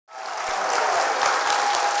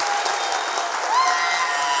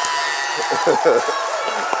All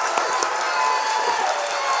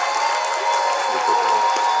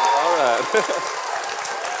right.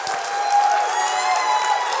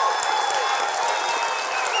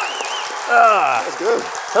 That's good.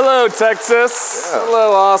 Hello, Texas. Yeah.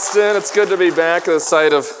 Hello, Austin. It's good to be back at the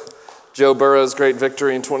site of Joe Burrow's great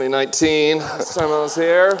victory in 2019. Last time I was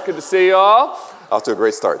here. Good to see you all. Off to a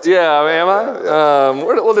great start. Yeah, am I? Yeah.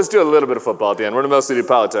 We'll just do a little bit of football at the end. We're going to mostly do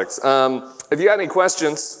politics. If you got any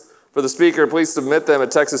questions for the speaker, please submit them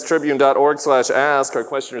at texastribune.org/ask. Our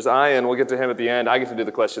questioner's Ian. We'll get to him at the end. I get to do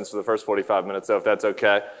the questions for the first 45 minutes, so if that's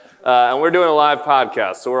okay. And we're doing a live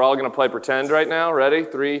podcast, so we're all going to play pretend right now. Ready?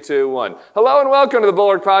 3, 2, 1. Hello and welcome to the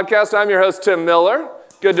Bulwark Podcast. I'm your host, Tim Miller.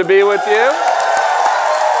 Good to be with you.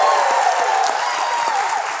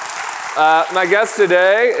 My guest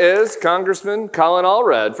today is Congressman Colin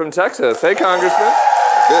Allred from Texas. Hey, Congressman.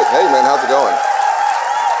 Good. Hey, man, how's it going?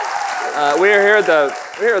 We're here at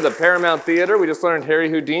the Paramount Theater. We just learned Harry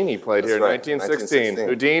Houdini played here in right, 1916. 1916.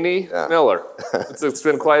 Houdini, Yeah. It's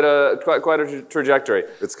been quite a trajectory.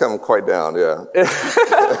 It's come quite down, yeah.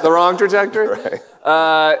 The wrong trajectory? Right.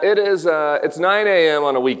 It's 9 a.m.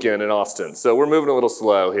 on a weekend in Austin, so we're moving a little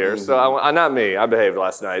slow here. Mm-hmm. So not me, I behaved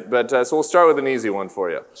last night. But so we'll start with an easy one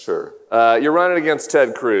for you. Sure. You're running against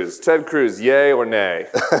Ted Cruz. Ted Cruz, yay or nay?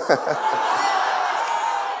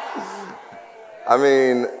 I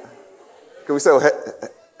mean, can we say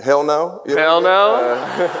hell no? You know? Hell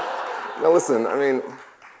no? No, listen, I mean,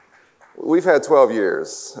 we've had 12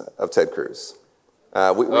 years of Ted Cruz.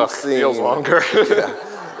 We've seen, feels longer.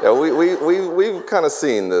 Yeah, we've kind of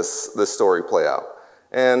seen this story play out.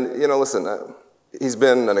 And, you know, listen, he's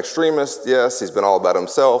been an extremist, yes. He's been all about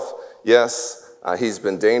himself, yes. He's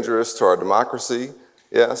been dangerous to our democracy,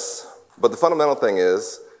 yes. But the fundamental thing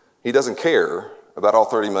is he doesn't care about all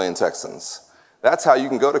 30 million Texans. That's how you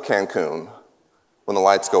can go to Cancun when the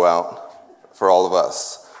lights go out for all of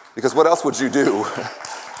us. Because what else would you do,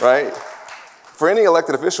 right? For any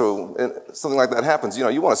elected official, something like that happens, you know,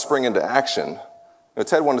 you want to spring into action. You know,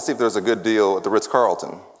 Ted wanted to see if there was a good deal at the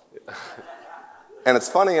Ritz-Carlton. And it's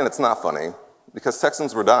funny and it's not funny because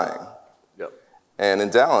Texans were dying. Yep. And in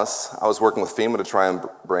Dallas, I was working with FEMA to try and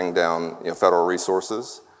bring down federal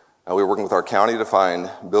resources. We were working with our county to find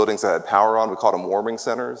buildings that had power on. We called them warming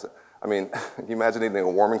centers. I mean, can you imagine needing a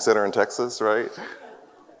warming center in Texas, right?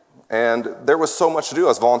 And there was so much to do. I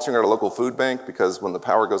was volunteering at a local food bank because when the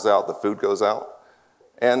power goes out, the food goes out.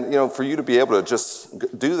 And, you know, for you to be able to just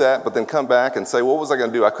do that, but then come back and say, what was I going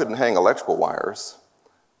to do? I couldn't hang electrical wires.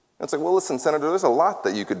 And it's like, well, listen, Senator, there's a lot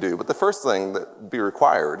that you could do, but the first thing that would be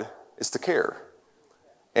required is to care.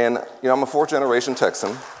 And, you know, I'm a fourth-generation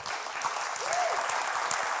Texan.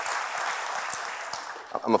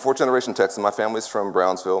 My family's from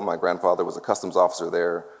Brownsville. My grandfather was a customs officer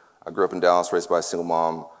there. I grew up in Dallas, raised by a single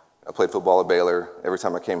mom. I played football at Baylor. Every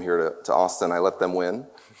time I came here to Austin, I let them win.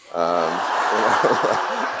 That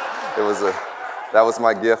was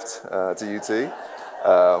my gift to UT.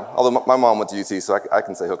 Although my mom went to UT, so I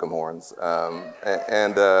can say hook 'em horns. Oh,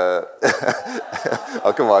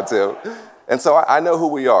 come on, Tim. And so I know who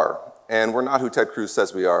we are. And we're not who Ted Cruz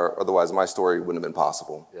says we are, otherwise my story wouldn't have been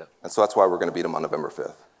possible. Yeah. And so that's why we're going to beat him on November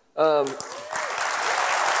 5th.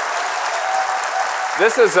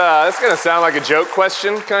 This is going to sound like a joke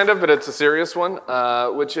question, kind of, but it's a serious one,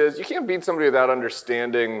 which is you can't beat somebody without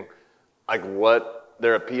understanding like what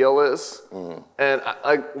their appeal is. Mm-hmm. And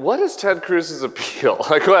like, what is Ted Cruz's appeal?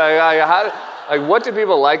 What do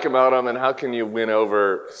people like about him, and how can you win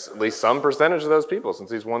over at least some percentage of those people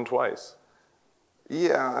since he's won twice?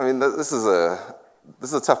 Yeah, I mean, this is a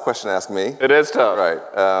tough question to ask me. It is tough. Right.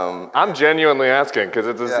 I'm genuinely asking because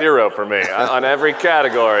it's a zero for me on every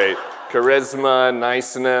category. Charisma,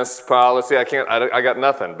 niceness, policy. I got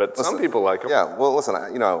nothing, but some people like him. Yeah, well, listen, I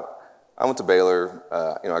went to Baylor.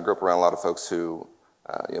 I grew up around a lot of folks who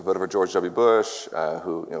voted for George W. Bush,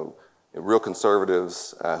 who, real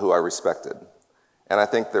conservatives who I respected. And I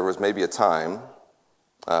think there was maybe a time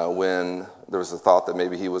when there was a thought that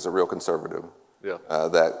maybe he was a real conservative. Yeah.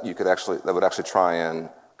 That would actually try and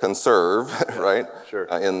conserve, right? Sure.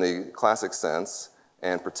 In the classic sense,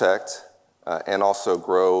 and protect, and also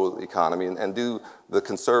grow the economy and do the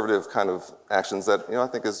conservative kind of actions that I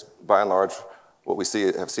think is by and large what we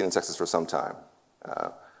have seen in Texas for some time.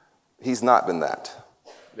 He's not been that.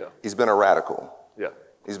 Yeah. He's been a radical. Yeah.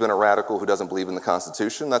 He's been a radical who doesn't believe in the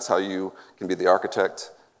Constitution. That's how you can be the architect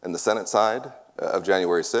in the Senate side of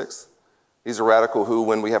January 6th. He's a radical who,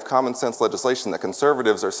 when we have common sense legislation that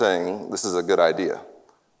conservatives are saying this is a good idea,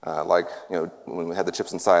 like when we had the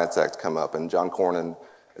Chips and Science Act come up and John Cornyn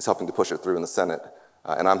is helping to push it through in the Senate,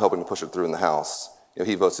 and I'm helping to push it through in the House,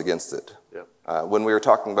 he votes against it. Yep. When we were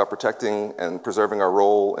talking about protecting and preserving our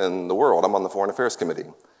role in the world, I'm on the Foreign Affairs Committee.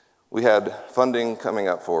 We had funding coming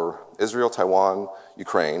up for Israel, Taiwan,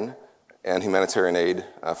 Ukraine, and humanitarian aid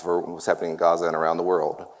for what's happening in Gaza and around the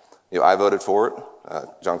world. I voted for it.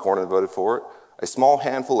 John Cornyn voted for it. A small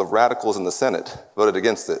handful of radicals in the Senate voted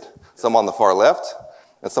against it. Some on the far left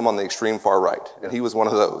and some on the extreme far right. And he was one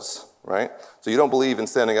of those, right? So you don't believe in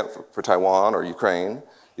standing up for Taiwan or Ukraine.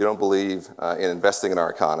 You don't believe in investing in our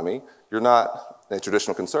economy. You're not a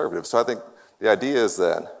traditional conservative. So I think the idea is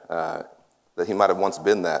that he might have once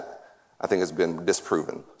been that, I think has been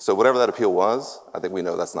disproven. So whatever that appeal was, I think we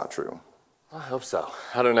know that's not true. I hope so.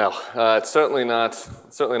 I don't know. It's certainly not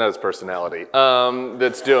his personality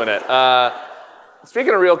that's doing it.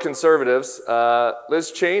 Speaking of real conservatives,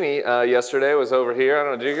 Liz Cheney yesterday was over here. I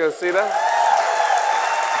don't know, did you guys see that?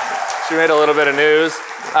 She made a little bit of news,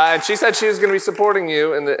 and she said she was going to be supporting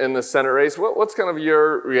you in the Senate race. What's kind of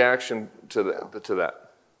your reaction to that?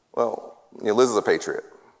 Well, Liz is a patriot.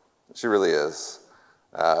 She really is.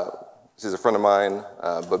 She's a friend of mine,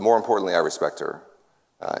 but more importantly, I respect her.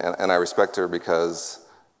 And I respect her because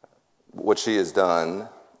what she has done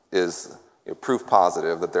is proof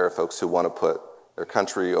positive that there are folks who want to put their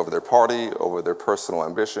country over their party, over their personal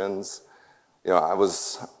ambitions. I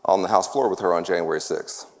was on the House floor with her on January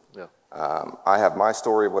 6th. Yeah. I have my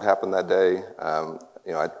story of what happened that day.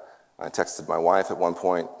 I texted my wife at one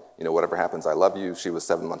point, whatever happens, I love you. She was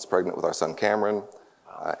 7 months pregnant with our son Cameron,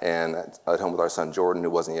 and at home with our son Jordan,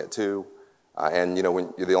 who wasn't yet 2. And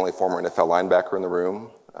when you're the only former NFL linebacker in the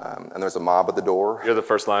room, and there's a mob at the door. You're the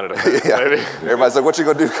first line of defense, yeah. maybe. Everybody's like, "What you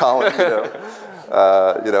gonna do, Colin?"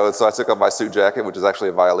 And so I took off my suit jacket, which is actually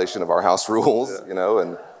a violation of our house rules. Yeah.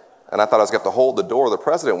 And I thought I was gonna have to hold the door the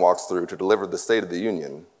president walks through to deliver the State of the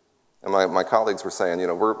Union. And my colleagues were saying,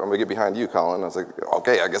 I'm gonna get behind you, Colin. I was like,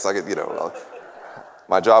 okay, I guess I could,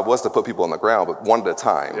 My job was to put people on the ground, but one at a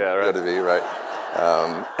time. Yeah, right. To be right.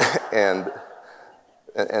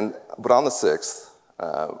 But on the 6th,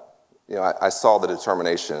 I saw the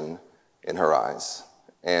determination in her eyes,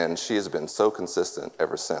 and she has been so consistent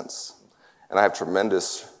ever since. And I have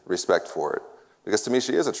tremendous respect for it, because to me,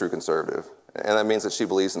 she is a true conservative. And that means that she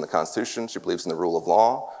believes in the Constitution, she believes in the rule of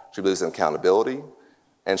law, she believes in accountability,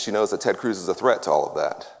 and she knows that Ted Cruz is a threat to all of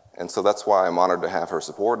that. And so that's why I'm honored to have her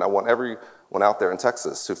support, and I want everyone out there in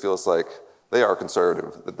Texas who feels like they are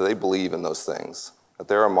conservative, that they believe in those things, that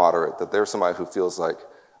they're a moderate, that they're somebody who feels like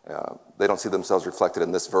they don't see themselves reflected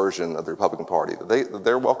in this version of the Republican Party.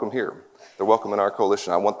 They're welcome here. They're welcome in our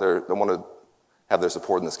coalition. I want to have their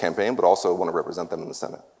support in this campaign, but also want to represent them in the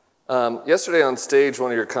Senate. Yesterday on stage,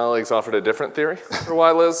 one of your colleagues offered a different theory for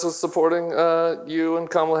why Liz was supporting you and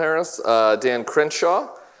Kamala Harris. Dan Crenshaw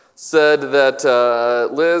said that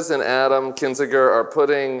Liz and Adam Kinzinger are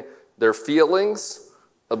putting their feelings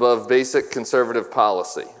above basic conservative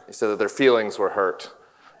policy. He said that their feelings were hurt.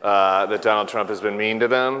 That Donald Trump has been mean to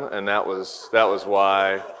them, and that's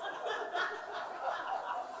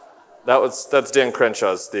Dan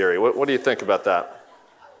Crenshaw's theory. What do you think about that?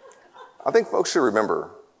 I think folks should remember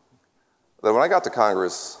that when I got to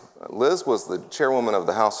Congress, Liz was the chairwoman of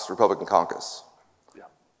the House Republican Caucus. Yeah.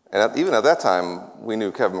 And even at that time, we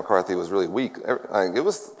knew Kevin McCarthy was really weak. It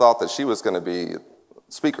was thought that she was going to be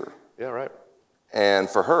Speaker. Yeah, right. And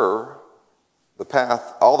for her, the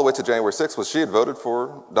path all the way to January 6th was she had voted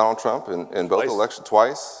for Donald Trump in both elections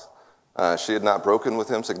twice. She had not broken with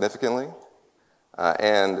him significantly.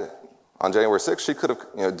 And on January 6th, she could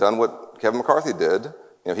have done what Kevin McCarthy did.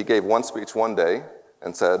 He gave one speech one day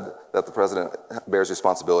and said that the president bears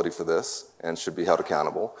responsibility for this and should be held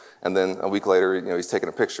accountable. And then a week later, he's taking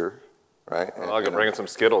a picture, right? Well, I'll go bring some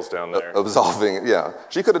Skittles down there. Absolving, yeah.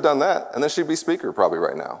 She could have done that, and then she'd be Speaker probably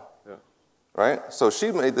right now. Yeah. Right? So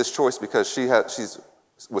she made this choice because she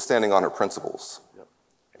was standing on her principles. Yep.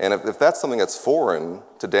 And if that's something that's foreign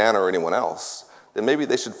to Dan or anyone else, then maybe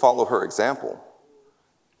they should follow her example.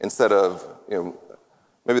 Instead of,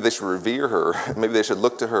 maybe they should revere her, maybe they should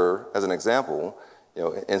look to her as an example,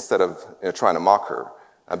 instead of trying to mock her.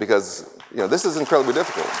 Because, this is incredibly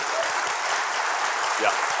difficult.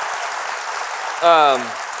 Yeah.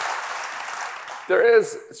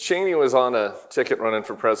 Cheney was on a ticket running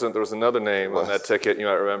for president. There was another name on that ticket, you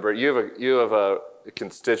might remember. You have a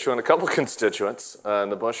constituent, a couple constituents in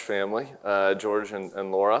the Bush family, George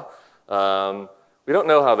and Laura. We don't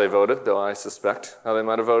know how they voted, though I suspect how they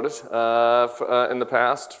might have voted in the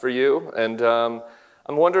past for you. And I'm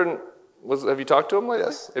wondering, have you talked to him lately?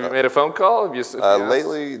 Yes. Have you made a phone call? Have you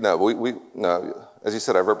lately, no. No. As you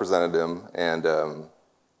said, I've represented him, and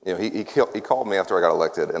he called me after I got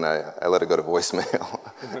elected, and I let it go to voicemail.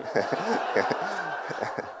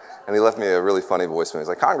 And he left me a really funny voicemail. He's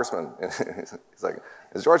like, Congressman. He's like,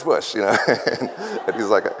 it's George Bush, you know. And he's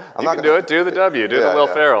like, I'm not going to do it. Do the W. Do the Will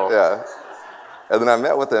Ferrell. Yeah. And then I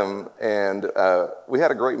met with him, and we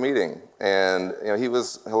had a great meeting. And you know, he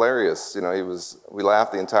was hilarious. You know, we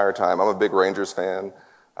laughed the entire time. I'm a big Rangers fan.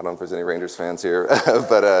 I don't know if there's any Rangers fans here,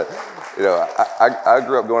 but you know, I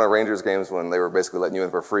grew up going to Rangers games when they were basically letting you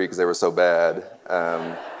in for free because they were so bad.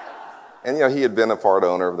 And you know, he had been a part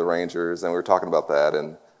owner of the Rangers, and we were talking about that,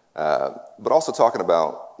 and but also talking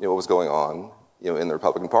about what was going on, in the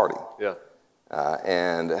Republican Party. Yeah.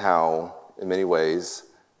 And how, in many ways,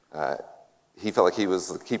 he felt like he was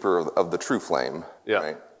the keeper of the true flame,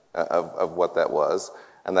 right? Of what that was,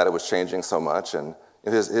 and that it was changing so much. And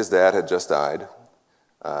his dad had just died,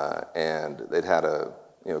 and they'd had a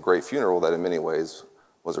great funeral that, in many ways,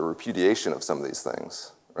 was a repudiation of some of these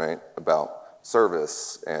things, right? About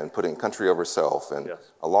service and putting country over self, and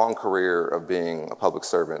a long career of being a public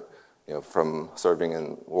servant, from serving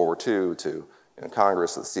in World War II to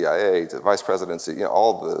Congress, to the CIA, to vice presidency,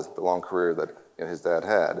 all the long career that his dad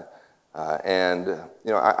had. And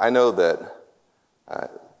I know that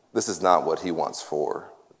this is not what he wants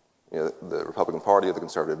for the Republican Party or the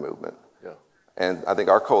conservative movement. Yeah. And I think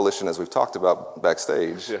our coalition, as we've talked about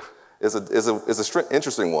backstage, is an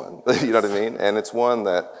interesting one. You know what I mean? And it's one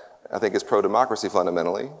that I think is pro-democracy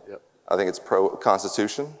fundamentally. Yep. I think it's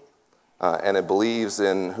pro-constitution. And it believes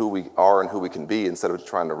in who we are and who we can be, instead of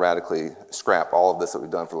trying to radically scrap all of this that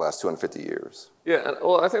we've done for the last 250 years. Yeah,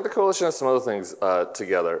 well, I think the coalition has some other things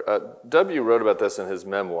together. W wrote about this in his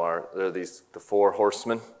memoir. There are the four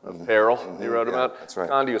horsemen of peril he wrote about. That's right.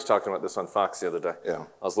 Gandhi was talking about this on Fox the other day. Yeah.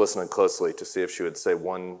 I was listening closely to see if she would say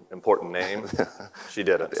one important name. She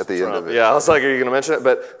didn't. At the end of it. Yeah, I was like, are you going to mention it?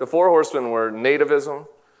 But the four horsemen were nativism,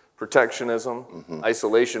 protectionism,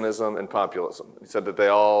 isolationism, and populism. He said that they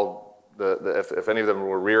all... if any of them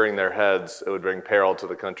were rearing their heads, it would bring peril to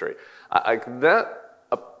the country.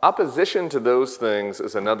 Opposition to those things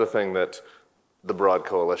is another thing that the broad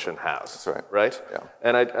coalition has. That's right. Right? Yeah.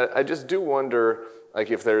 And I just do wonder,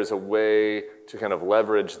 if there's a way to kind of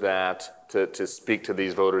leverage that to speak to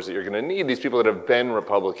these voters that you're going to need, these people that have been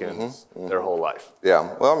Republicans their whole life.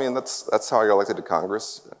 Yeah. Well, I mean, that's how I got elected to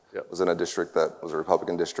Congress. Yep. Was in a district that was a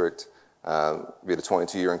Republican district. We had a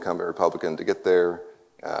 22-year incumbent Republican to get there.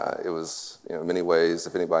 It was, in many ways,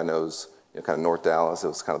 if anybody knows, kind of North Dallas, it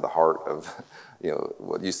was kind of the heart of,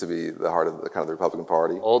 what used to be the heart of the kind of the Republican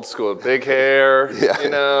Party. Old school, big hair,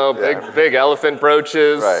 big elephant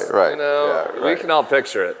brooches. Right. We can all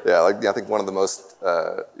picture it. Yeah, I think one of the most,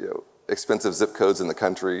 expensive zip codes in the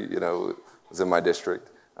country, was in my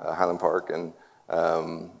district, Highland Park, and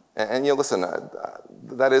listen,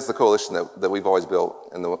 that is the coalition that we've always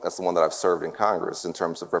built, and that's the one that I've served in Congress in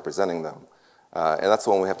terms of representing them. And that's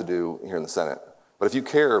the one we have to do here in the Senate. But if you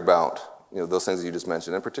care about those things that you just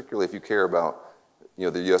mentioned, and particularly if you care about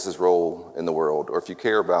the U.S.'s role in the world, or if you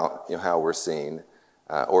care about how we're seen,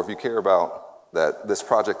 or if you care about that this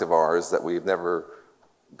project of ours that we've never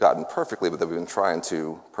gotten perfectly, but that we've been trying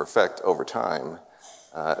to perfect over time,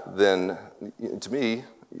 then to me,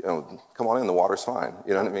 come on in, the water's fine.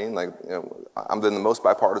 You know what I mean? I'm the most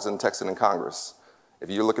bipartisan Texan in Congress. If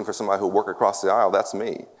you're looking for somebody who'll work across the aisle, that's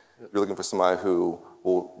me. If you're looking for somebody who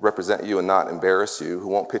will represent you and not embarrass you, who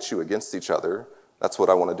won't pitch you against each other, that's what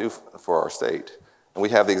I want to do for our state. And we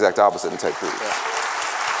have the exact opposite in Ted Cruz. Yeah.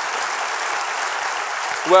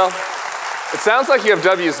 Well, it sounds like you have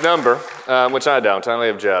W's number, which I don't. I only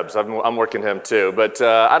have Jeb's. I'm working him too. But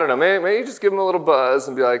I don't know, maybe you just give him a little buzz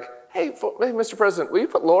and be like, hey, Mr. President, will you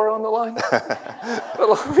put Laura on the line?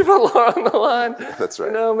 We put Laura on the line. That's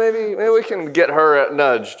right. Maybe we can get her a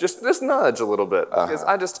nudge, just nudge a little bit, because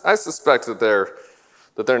I suspect that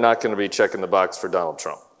they're not going to be checking the box for Donald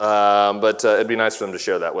Trump. But it'd be nice for them to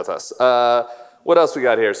share that with us. What else we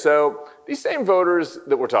got here? So these same voters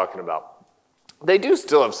that we're talking about, they do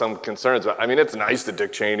still have some concerns about. I mean, it's nice that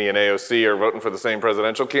Dick Cheney and AOC are voting for the same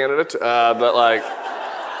presidential candidate, but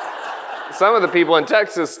some of the people in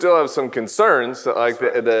Texas still have some concerns that,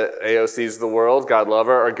 the AOCs of the world, God love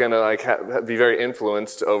her, are going to be very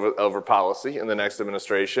influenced over policy in the next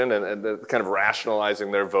administration, and kind of rationalizing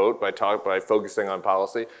their vote by focusing on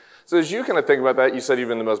policy. So as you kind of think about that, you said you've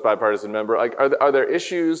been the most bipartisan member. Are there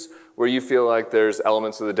issues where you feel like there's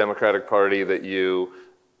elements of the Democratic Party that you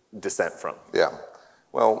dissent from? Yeah.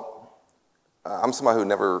 Well, I'm somebody who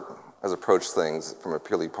never has approached things from a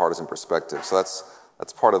purely partisan perspective. So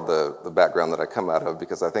that's part of the background that I come out of,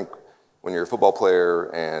 because I think when you're a football player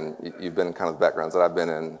and you've been in kind of the backgrounds that I've been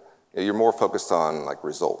in, you're more focused on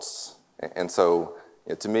results. And so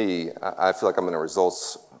to me, I feel like I'm in a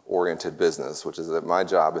results-oriented business, which is that my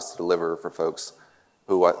job is to deliver for folks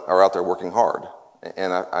who are out there working hard.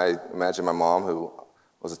 And I imagine my mom, who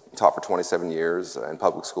was taught for 27 years in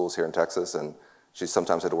public schools here in Texas, and she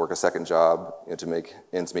sometimes had to work a second job, to make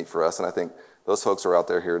ends meet for us. And I think those folks are out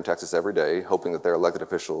there here in Texas every day, hoping that their elected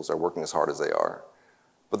officials are working as hard as they are.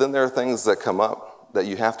 But then there are things that come up that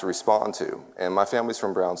you have to respond to. And my family's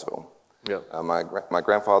from Brownsville. Yeah. My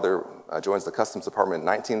grandfather joins the Customs Department in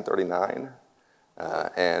 1939.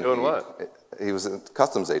 And Doing what? He was a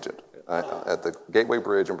customs agent at the Gateway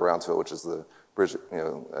Bridge in Brownsville, which is the bridge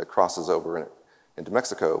crosses over into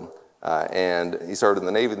Mexico. And he served in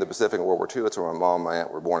the Navy in the Pacific in World War II. That's where my mom and my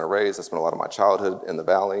aunt were born and raised. I spent a lot of my childhood in the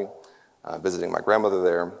Valley, visiting my grandmother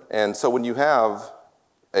there. And so when you have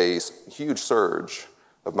a huge surge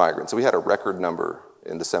of migrants, so we had a record number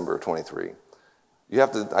in December of 23, you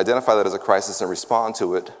have to identify that as a crisis and respond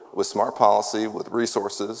to it with smart policy, with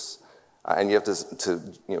resources, and you have to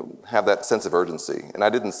have that sense of urgency. And I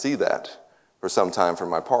didn't see that for some time from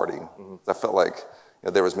my party. Mm-hmm. I felt like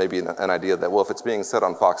there was maybe an idea that, well, if it's being said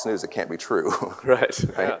on Fox News, it can't be true. Right.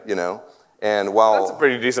 Right? Yeah. And while that's a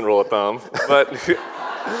pretty decent rule of thumb, but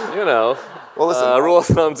well, listen, rule of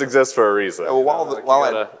thumbs exist for a reason. Well,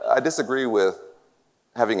 while I disagree with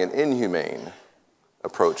having an inhumane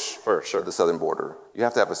approach to the southern border, you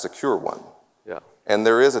have to have a secure one. Yeah. And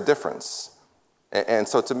there is a difference. And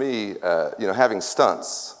so to me, having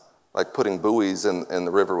stunts, like putting buoys in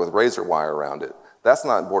the river with razor wire around it, that's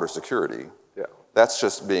not border security. Yeah. That's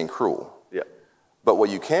just being cruel. Yeah. But what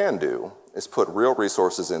you can do is put real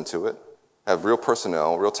resources into it, have real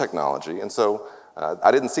personnel, real technology. And so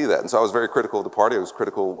I didn't see that. And so I was very critical of the party. I was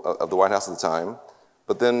critical of the White House at the time.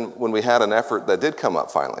 But then when we had an effort that did come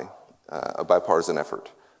up finally, a bipartisan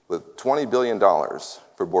effort, with $20 billion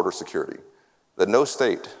for border security, that no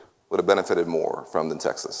state would have benefited more from than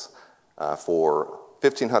Texas, for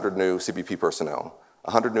 1,500 new CBP personnel,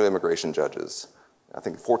 100 new immigration judges, I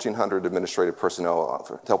think 1,400 administrative personnel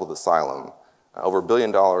to help with asylum, over $1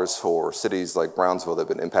 billion for cities like Brownsville that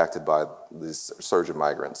have been impacted by this surge of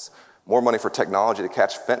migrants, more money for technology to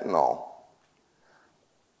catch fentanyl.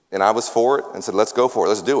 And I was for it and said, let's go for it,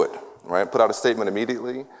 let's do it, right? Put out a statement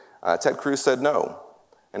immediately. Ted Cruz said no.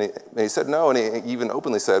 And he said no, and he even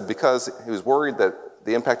openly said because he was worried that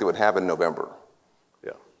the impact it would have in November.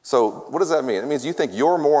 Yeah. So what does that mean? It means you think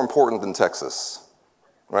you're more important than Texas,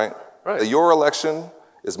 right? Right. That your election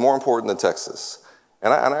is more important than Texas.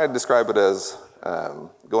 And I describe it as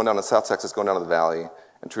going down to South Texas, going down to the Valley,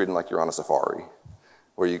 and treating like you're on a safari,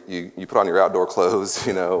 where you put on your outdoor clothes,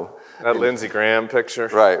 That Lindsey Graham picture.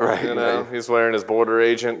 Right. Right. He's wearing his border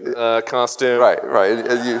agent costume. Right.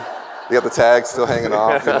 And you got the tag still hanging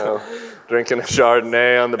off, Drinking a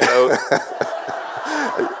Chardonnay on the boat.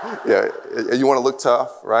 Yeah, and you want to look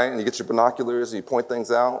tough, right? And you get your binoculars and you point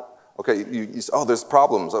things out. Okay, you say, oh, there's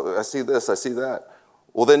problems. Oh, I see this, I see that.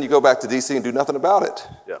 Well, then you go back to D.C. and do nothing about it.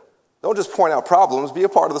 Yeah. Don't just point out problems, be a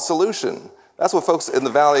part of the solution. That's what folks in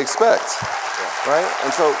the Valley expect, right?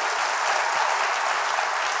 And so,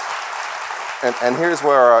 and here's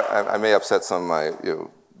where I may upset some of my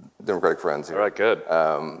Democratic friends here. All right, good.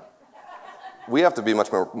 We have to be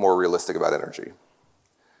much more realistic about energy.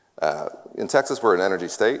 In Texas, we're an energy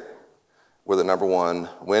state. We're the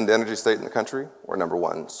 #1 wind energy state in the country. We're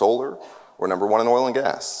 #1 solar. We're #1 in oil and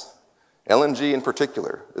gas. LNG in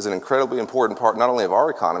particular is an incredibly important part not only of our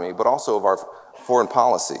economy, but also of our foreign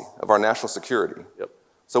policy, of our national security. Yep.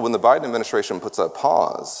 So when the Biden administration puts a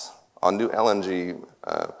pause on new LNG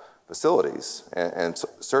facilities and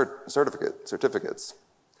certificates,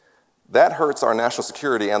 that hurts our national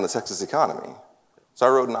security and the Texas economy. So I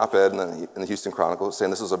wrote an op-ed in the Houston Chronicle saying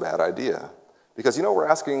this was a bad idea. Because what we're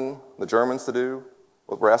asking the Germans to do,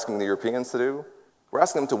 what we're asking the Europeans to do? We're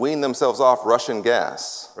asking them to wean themselves off Russian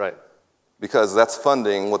gas. Right. Because that's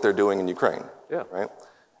funding what they're doing in Ukraine. Yeah. Right?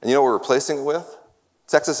 And what we're replacing it with?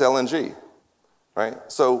 Texas LNG. Right?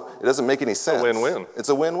 So it doesn't make any sense. It's a win-win. It's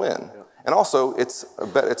a win-win. Yeah. And also, it's a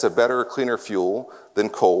better, cleaner fuel than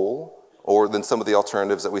coal or than some of the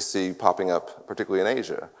alternatives that we see popping up, particularly in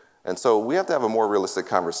Asia. And so we have to have a more realistic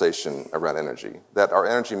conversation around energy, that our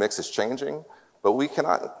energy mix is changing, but we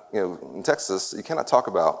cannot, in Texas, you cannot talk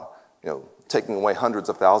about, taking away hundreds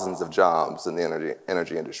of thousands of jobs in the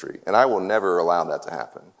energy industry. And I will never allow that to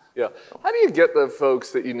happen. Yeah. How do you get the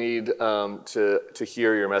folks that you need to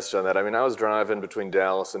hear your message on that? I mean, I was driving between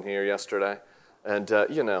Dallas and here yesterday. And, this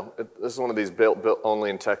is one of these built only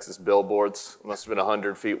in Texas billboards. It must have been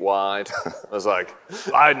 100 feet wide. I was like,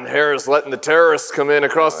 Biden, Harris letting the terrorists come in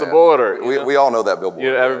across the border. We all know that billboard.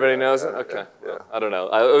 Everybody knows it? Okay. Yeah. I don't know.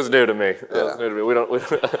 It was new to me.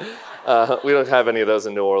 We don't have any of those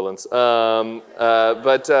in New Orleans.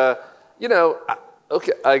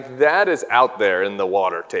 Okay, like that is out there in the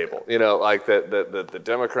water table. You know, like the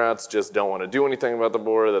Democrats just don't want to do anything about the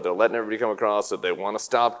border, that they're letting everybody come across, that they want to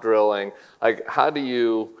stop drilling. Like, how do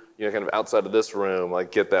you, kind of outside of this room, like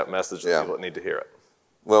get that message to people that need to hear it?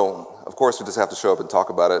 Well, of course, we just have to show up and talk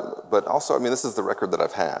about it. But also, I mean, this is the record that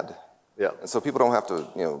I've had. Yeah. And so people don't have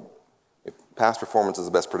to, past performance is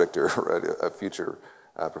the best predictor of future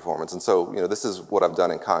performance. And so, this is what I've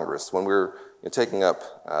done in Congress. When we're taking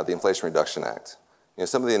up the Inflation Reduction Act,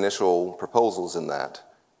 some of the initial proposals in that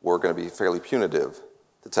were going to be fairly punitive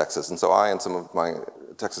to Texas. And so I and some of my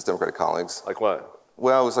Texas Democratic colleagues. Like what?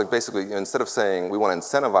 Well, it was like basically, instead of saying we want to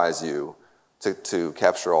incentivize you to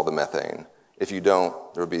capture all the methane, if you don't,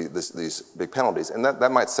 there would be these big penalties. And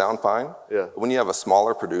that might sound fine. Yeah. But when you have a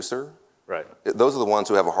smaller producer, right, those are the ones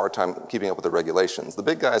who have a hard time keeping up with the regulations. The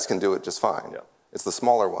big guys can do it just fine. Yeah. It's the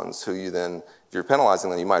smaller ones who you then, if you're penalizing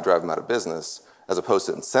them, you might drive them out of business, as opposed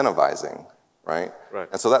to incentivizing. Right?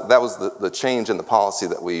 And so that was the change in the policy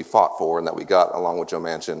that we fought for and that we got along with Joe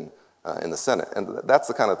Manchin in the Senate. And that's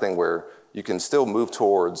the kind of thing where you can still move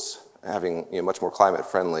towards having much more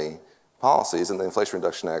climate-friendly policies. And the Inflation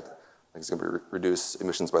Reduction Act is going to reduce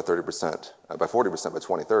emissions by 30%, by 40% by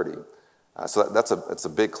 2030. So that's a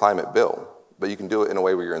big climate bill. But you can do it in a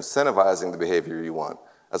way where you're incentivizing the behavior you want,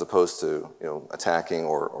 as opposed to attacking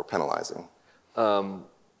or penalizing. All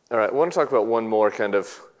right, I want to talk about one more kind of.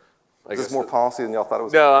 Is this more policy than y'all thought it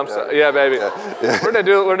was? No, I'm sorry. Yeah, baby. Yeah. We're gonna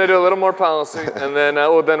do a little more policy, and then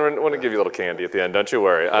we're gonna give you a little candy at the end. Don't you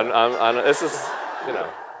worry. This is,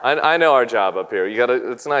 I know our job up here. You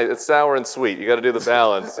gotta. It's nice. It's sour and sweet. You gotta do the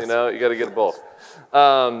balance. You gotta get both.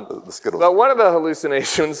 The Skittles. But one of the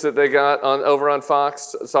hallucinations that they got over on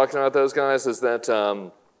Fox talking about those guys is that,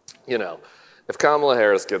 if Kamala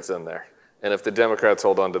Harris gets in there, and if the Democrats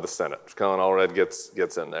hold on to the Senate, if Colin Allred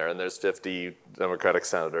gets in there, and there's 50 Democratic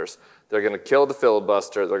senators, they're going to kill the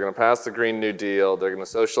filibuster, they're going to pass the Green New Deal, they're going to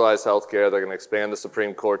socialize health care, they're going to expand the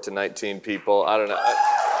Supreme Court to 19 people. I don't know.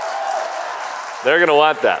 They're going to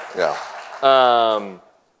want that. Yeah.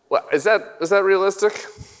 Is that realistic?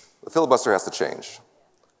 The filibuster has to change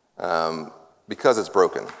because it's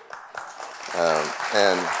broken.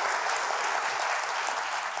 And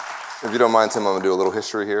if you don't mind, Tim, I'm going to do a little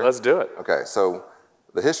history here. Let's do it. Okay, so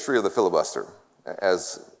the history of the filibuster,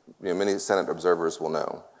 as many Senate observers will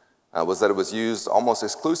know, was that it was used almost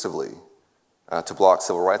exclusively to block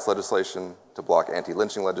civil rights legislation, to block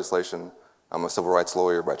anti-lynching legislation. I'm a civil rights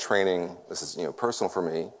lawyer by training. This is personal for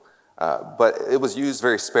me. But it was used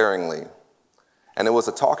very sparingly. And it was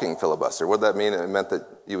a talking filibuster. What did that mean? It meant that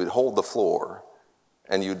you would hold the floor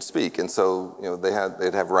and you'd speak. And so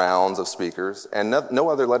they'd have rounds of speakers, and no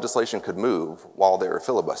other legislation could move while they were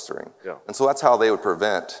filibustering. Yeah. And so that's how they would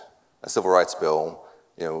prevent a civil rights bill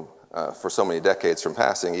for so many decades from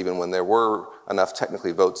passing, even when there were enough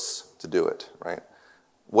technically votes to do it, right?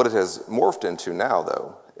 What it has morphed into now,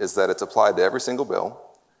 though, is that it's applied to every single bill,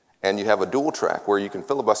 and you have a dual track where you can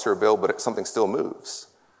filibuster a bill, but something still moves.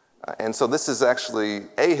 And so this is actually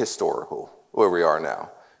ahistorical, where we are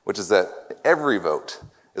now, which is that every vote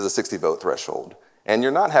is a 60-vote threshold. And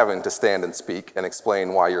you're not having to stand and speak and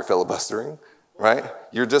explain why you're filibustering, right?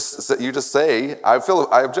 You just say, I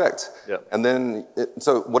object. Yep. And then,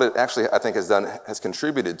 so what it actually, I think, has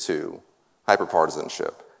contributed to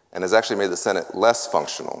hyperpartisanship and has actually made the Senate less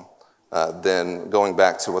functional than going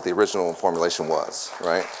back to what the original formulation was,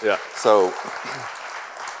 right? Yeah. So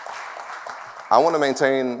I want to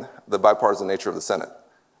maintain the bipartisan nature of the Senate.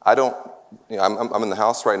 I don't, I'm in the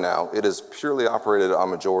House right now. It is purely operated on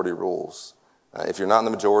majority rules. If you're not in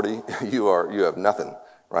the majority, you have nothing,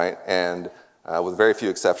 right? And with very few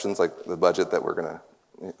exceptions, like the budget that we're going to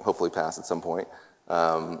hopefully pass at some point,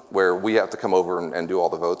 where we have to come over and do all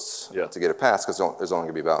the votes to get it passed, because there's only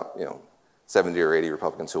going to be about 70 or 80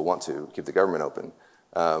 Republicans who want to keep the government open.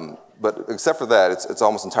 But except for that, it's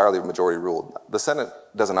almost entirely majority ruled. The Senate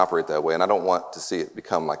doesn't operate that way, and I don't want to see it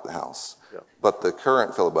become like the House. Yeah. But the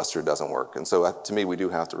current filibuster doesn't work, and so to me, we do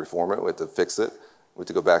have to reform it. We have to fix it. We have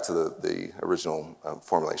to go back to the original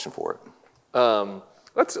formulation for it. And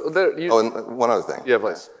one other thing. Yeah,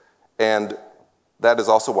 please. And that is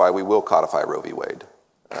also why we will codify Roe v. Wade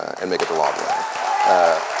and make it the law of the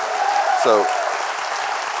land.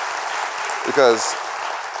 Because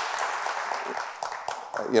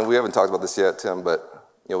we haven't talked about this yet, Tim, but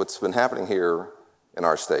what's been happening here in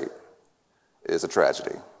our state is a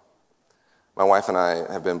tragedy. My wife and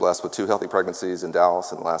I have been blessed with 2 healthy pregnancies in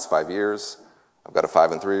Dallas in the last 5 years. I've got a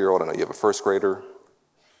 5- and 3-year-old. I know you have a 1st grader.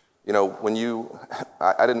 I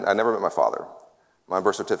never met my father. My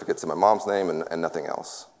birth certificate's in my mom's name and nothing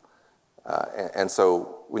else. And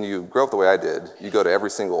so when you grow up the way I did, you go to every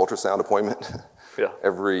single ultrasound appointment.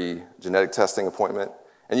 every genetic testing appointment,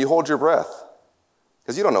 and you hold your breath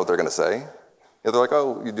because you don't know what they're going to say. You know, they're like,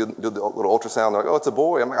 oh, you do the little ultrasound. They're like, oh, it's a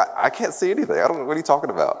boy. I'm like, I can't see anything. I don't know. What are you talking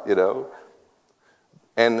about? You know?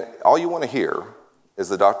 And all you want to hear is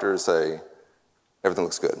the doctors say, everything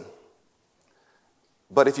looks good.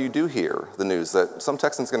 But if you do hear the news that some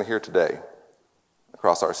Texan's going to hear today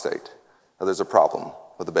across our state, that there's a problem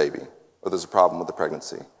with the baby, or there's a problem with the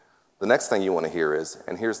pregnancy, the next thing you want to hear is,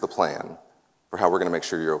 and here's the plan for how we're going to make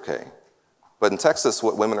sure you're okay. But in Texas,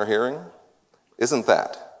 what women are hearing isn't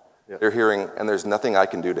that. Yep. They're hearing, and there's nothing I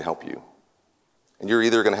can do to help you. And you're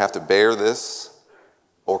either going to have to bear this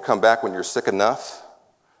or come back when you're sick enough,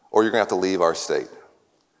 or you're going to have to leave our state.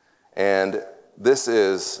 And this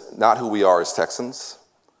is not who we are as Texans.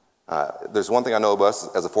 There's one thing I know of us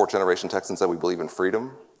as a fourth-generation Texans, that we believe in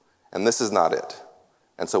freedom, and this is not it.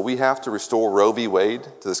 And so we have to restore Roe v. Wade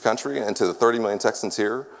to this country and to the 30 million Texans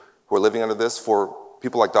here who are living under this, for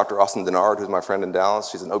people like Dr. Austin Denard, who's my friend in Dallas.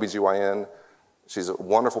 She's an OBGYN. She's a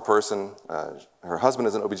wonderful person. Her husband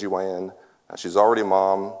is an OBGYN. She's already a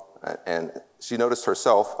mom, and she noticed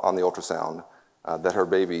herself on the ultrasound that her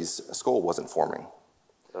baby's skull wasn't forming.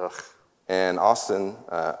 Ugh. And Austin,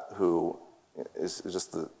 who is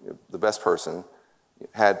just the best person,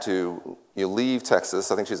 had to leave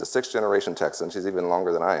Texas. I think she's a sixth-generation Texan. She's even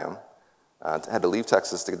longer than I am. Had to leave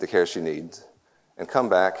Texas to get the care she needs and come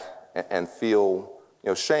back and feel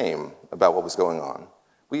shame about what was going on.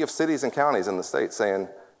 We have cities and counties in the state saying,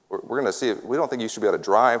 we're going to see it. We don't think you should be able to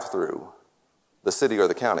drive through the city or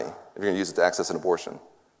the county if you're going to use it to access an abortion.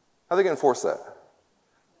 How are they going to enforce that?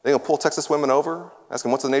 They're going to pull Texas women over, ask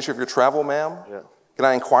them, what's the nature of your travel, ma'am? Yeah. Can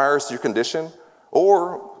I inquire as to your condition?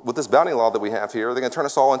 Or with this bounty law that we have here, are they going to turn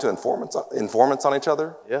us all into informants on each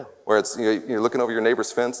other? Yeah. Where it's, you're looking over your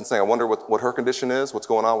neighbor's fence and saying, I wonder what her condition is, what's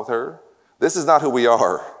going on with her. This is not who we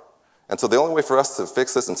are. And so the only way for us to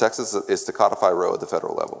fix this in Texas is to codify Roe at the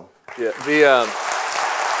federal level. Yeah.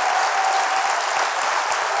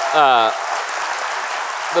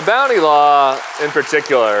 The bounty law in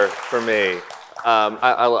particular, for me,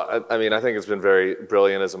 I mean, I think it's been very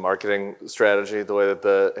brilliant as a marketing strategy, the way that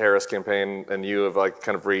the Harris campaign and you have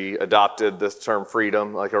kind of re-adopted this term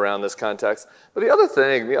freedom around this context. But the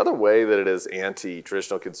other way that it is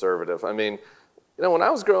anti-traditional conservative, I mean, when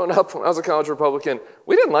I was growing up, when I was a college Republican,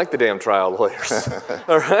 we didn't like the damn trial lawyers,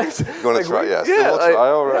 all right? Going to trial, yes. Yeah,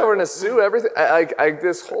 trial, right. Yeah, we're going to sue everything.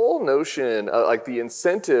 This whole notion, the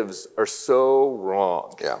incentives are so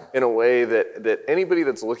wrong in a way that anybody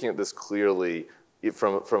that's looking at this clearly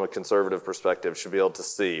from a conservative perspective should be able to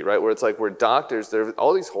see, right? Where it's where doctors, there are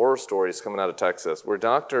all these horror stories coming out of Texas, where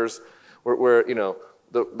doctors, where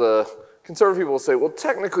the conservative people will say, well,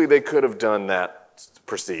 technically they could have done that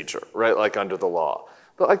procedure, right? Under the law.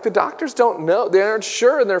 But the doctors don't know. They aren't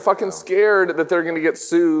sure, and they're fucking scared that they're going to get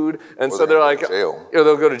sued, and so they're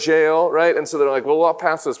they'll go to jail, right? And so they're like, well, I'll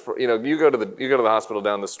pass this. You go to the hospital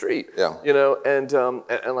down the street. Yeah. And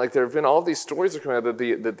there have been all these stories that come out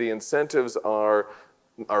that the incentives are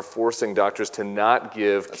forcing doctors to not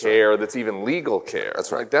give care that's even legal care.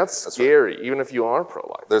 That's right. That's scary, even if you are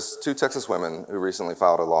pro-life. There's 2 Texas women who recently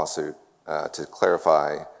filed a lawsuit to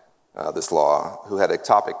clarify this law, who had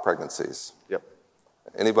ectopic pregnancies. Yep.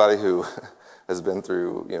 Anybody who has been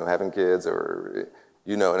through, having kids, or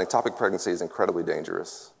an ectopic pregnancy is incredibly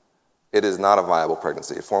dangerous. It is not a viable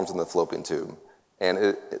pregnancy. It forms in the fallopian tube,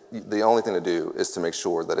 and the only thing to do is to make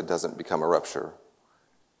sure that it doesn't become a rupture.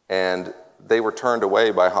 And they were turned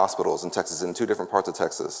away by hospitals in Texas, in 2 different parts of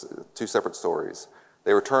Texas, 2 separate stories.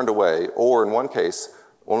 They were turned away, or in one case,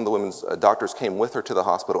 one of the women's doctors came with her to the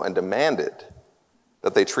hospital and demanded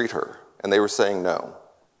that they treat her, and they were saying no.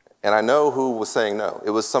 And I know who was saying no.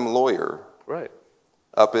 It was some lawyer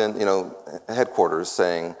up in headquarters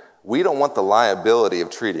saying, we don't want the liability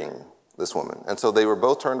of treating this woman. And so they were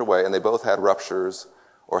both turned away, and they both had ruptures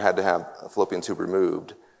or had to have a fallopian tube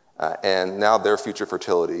removed. And now their future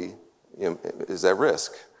fertility is at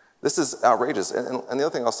risk. This is outrageous. And the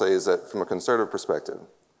other thing I'll say is that from a conservative perspective,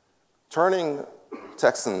 turning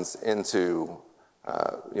Texans into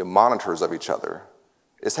monitors of each other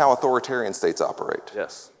is how authoritarian states operate.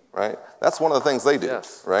 Yes. Right? That's one of the things they do,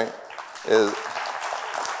 right? Is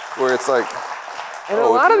where it's like, and a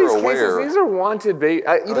lot of these cases, these are wanted babies.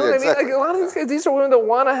 You know what I mean? Exactly. A lot of these cases, these are women that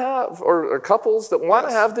want to have, or couples that want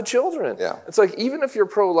to have the children. Yeah. It's even if you're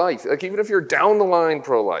pro-life, even if you're down the line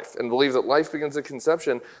pro-life and believe that life begins at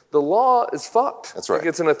conception, the law is fucked. That's right.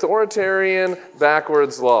 It's an authoritarian,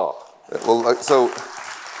 backwards law. Well, so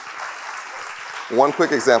one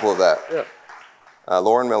quick example of that. Yeah.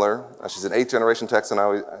 Lauren Miller, she's an 8th-generation Texan.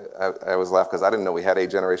 I always laugh because I didn't know we had 8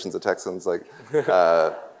 generations of Texans.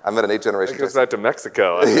 I met an 8th-generation It goes Texan. back to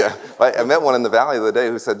Mexico. Yeah, I met one in the Valley the other day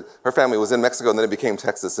who said her family was in Mexico and then it became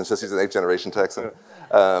Texas, and so she's an 8th-generation Texan.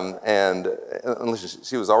 And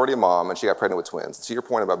she was already a mom, and she got pregnant with twins. To your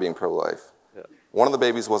point about being pro-life, one of the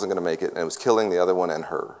babies wasn't going to make it, and it was killing the other one and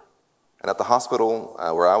her. And at the hospital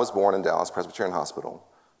where I was born in Dallas, Presbyterian Hospital,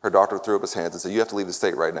 her doctor threw up his hands and said, "You have to leave the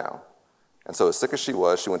state right now." And so as sick as she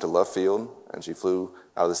was, she went to Love Field, and she flew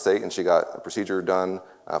out of the state, and she got a procedure done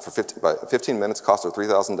for 15 minutes, cost her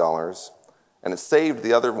 $3,000, and it saved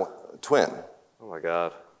the other twin. Oh, my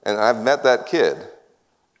God. And I've met that kid,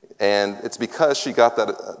 and it's because she got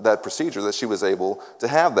that procedure that she was able to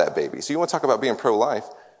have that baby. So you want to talk about being pro-life?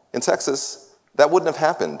 In Texas, that wouldn't have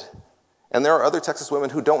happened. And there are other Texas women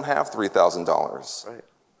who don't have $3,000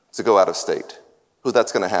 to go out of state, who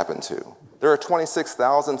that's going to happen to. There are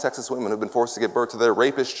 26,000 Texas women who have been forced to give birth to their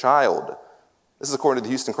rapist child. This is according to the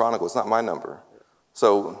Houston Chronicle. It's not my number.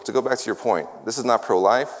 So to go back to your point, this is not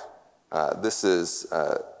pro-life. This is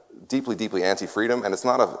deeply, deeply anti-freedom, and it's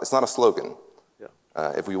not a slogan.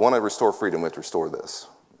 If we want to restore freedom, we have to restore this.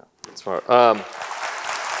 That's smart.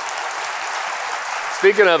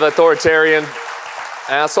 Speaking of authoritarian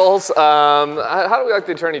assholes, how do we like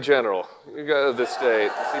the Attorney General? You go to the state.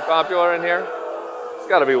 Is he popular in here? There's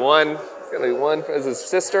got to be one. Is his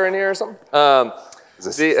sister in here or something?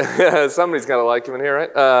 Somebody's got to like him in here,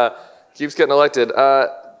 right? Keeps getting elected.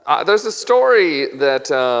 There's a story that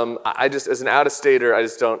I just, as an out-of-stater, I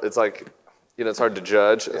just don't, it's like, it's hard to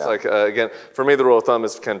judge. It's like, again, for me, the rule of thumb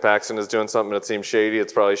is if Ken Paxton is doing something that seems shady,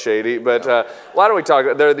 it's probably shady. But why don't we talk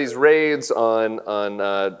about, there are these raids on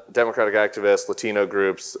Democratic activists, Latino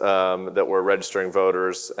groups that were registering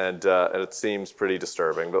voters, and it seems pretty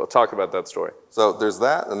disturbing. But we'll talk about that story. So there's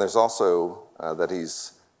that, and there's also that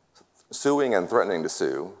he's suing and threatening to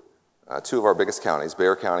sue two of our biggest counties,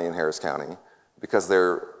 Bexar County and Harris County, because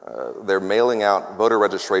they're mailing out voter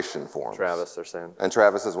registration forms. Travis, they're saying. And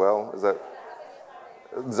Travis as well? Is that?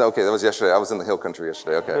 Okay, that was yesterday. I was in the Hill Country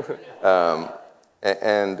yesterday, okay.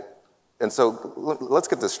 And so let's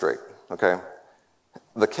get this straight, okay?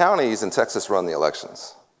 The counties in Texas run the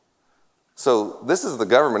elections. So this is the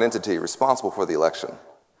government entity responsible for the election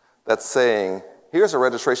that's saying, here's a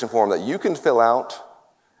registration form that you can fill out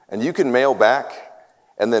and you can mail back,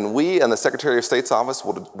 and then we and the Secretary of State's office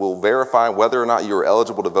will verify whether or not you are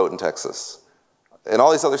eligible to vote in Texas. And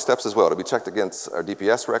all these other steps as well, to be checked against our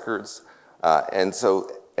DPS records, and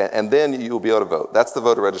then you will be able to vote. That's the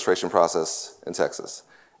voter registration process in Texas.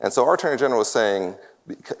 And so our Attorney General is saying,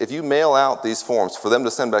 if you mail out these forms for them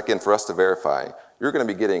to send back in for us to verify, you're going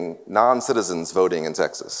to be getting non-citizens voting in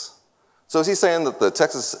Texas. So is he saying that the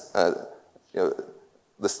Texas,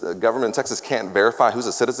 the government in Texas can't verify who's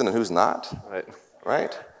a citizen and who's not?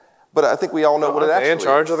 Right? But I think we all know what it actually is. In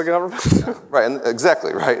charge of the government? Right, and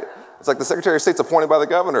exactly, right? It's like the Secretary of State's appointed by the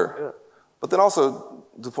governor. Yeah. But then also,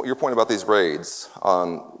 your point about these raids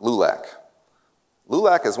on LULAC.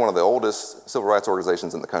 LULAC is one of the oldest civil rights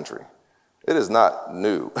organizations in the country. It is not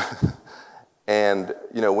new. And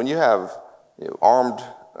when you have armed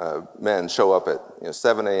men show up at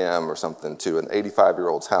 7 a.m. or something to an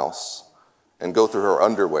 85-year-old's house and go through her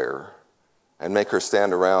underwear and make her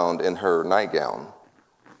stand around in her nightgown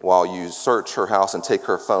while you search her house and take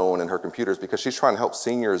her phone and her computers because she's trying to help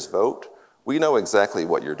seniors vote, we know exactly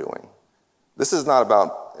what you're doing. This is not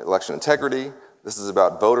about election integrity. This is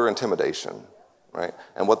about voter intimidation, right?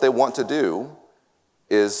 And what they want to do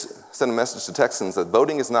is send a message to Texans that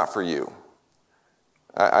voting is not for you.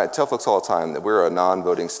 I tell folks all the time that we're a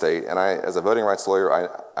non-voting state, and as a voting rights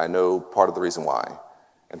lawyer, I know part of the reason why.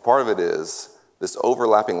 And part of it is this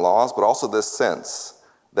overlapping laws, but also this sense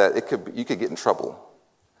that you could get in trouble.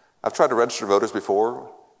 I've tried to register voters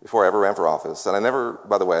before I ever ran for office, and I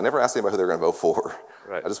never asked anybody who they were going to vote for.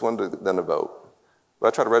 Right. I just wanted them to vote. But I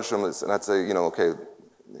tried to register them, and I'd say, okay,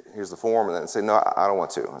 here's the form, and they'd say, no, I don't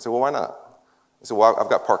want to. I said, well, why not? I said, well, I've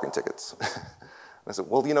got parking tickets. I said,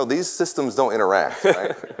 well, these systems don't interact,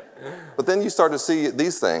 right? But then you start to see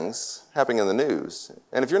these things happening in the news.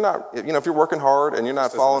 And if you're working hard and you're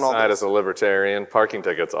not following all this. As a libertarian, parking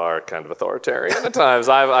tickets are kind of authoritarian at times.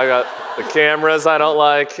 I got the cameras I don't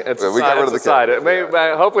like. We got rid of the cameras. Maybe,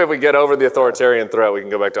 hopefully if we get over the authoritarian threat, we can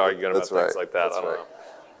go back to arguing about things like that. I don't know.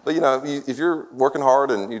 But if you're working hard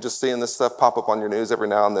and you're just seeing this stuff pop up on your news every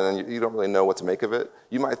now and then and you don't really know what to make of it,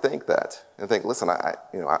 you might think that and think, listen, I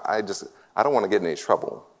don't want to get in any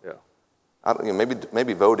trouble. Yeah.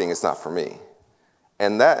 Maybe voting is not for me.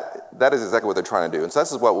 And that is exactly what they're trying to do. And so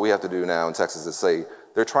this is what we have to do now in Texas is say,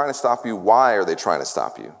 they're trying to stop you. Why are they trying to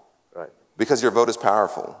stop you? Right. Because your vote is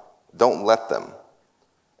powerful. Don't let them.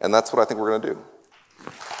 And that's what I think we're going to do.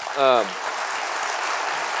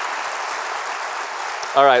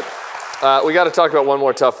 All right. We got to talk about one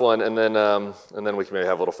more tough one, and then we can maybe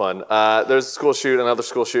have a little fun. There's another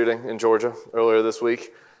school shooting in Georgia earlier this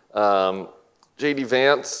week. J.D.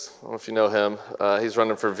 Vance, I don't know if you know him. He's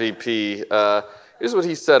running for VP. Here's what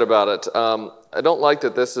he said about it. I don't like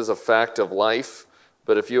that this is a fact of life,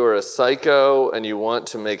 but if you are a psycho and you want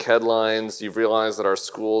to make headlines, you've realized that our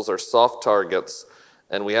schools are soft targets,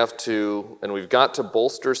 and we've got to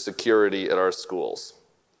bolster security at our schools.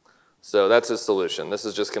 So that's his solution. This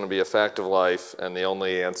is just going to be a fact of life, and the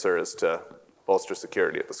only answer is to bolster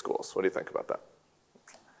security at the schools. What do you think about that?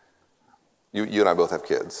 You and I both have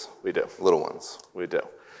kids. We do. Little ones. We do.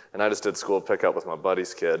 And I just did school pickup with my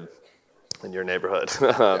buddy's kid in your neighborhood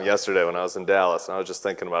yesterday when I was in Dallas, and I was just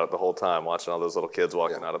thinking about it the whole time, watching all those little kids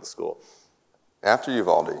walking out of the school. After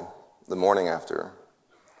Uvalde, the morning after,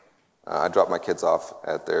 I dropped my kids off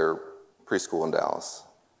at their preschool in Dallas,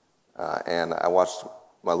 and I watched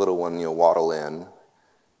my little one, waddle in,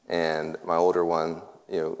 and my older one,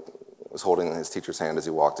 was holding his teacher's hand as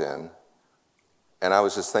he walked in. And I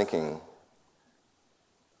was just thinking,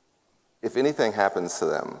 if anything happens to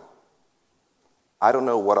them, I don't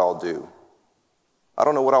know what I'll do. I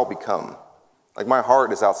don't know what I'll become. Like, my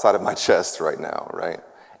heart is outside of my chest right now, right?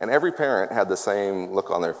 And every parent had the same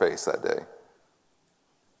look on their face that day.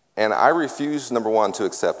 And I refuse, number one, to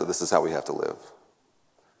accept that this is how we have to live.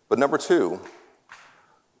 But number two,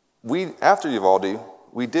 after Uvalde,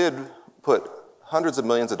 we did put hundreds of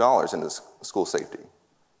millions of dollars into school safety.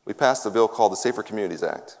 We passed a bill called the Safer Communities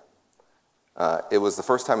Act. It was the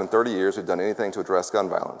first time in 30 years we've done anything to address gun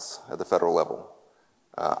violence at the federal level.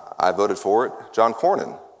 I voted for it. John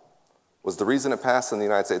Cornyn was the reason it passed in the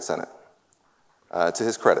United States Senate, to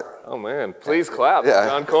his credit. Oh, man. Please clap. Yeah.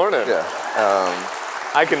 John Cornyn. Yeah.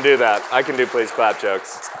 I can do that. I can do please clap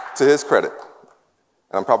jokes. To his credit.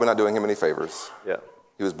 And I'm probably not doing him any favors. Yeah.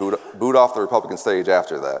 He was booed off the Republican stage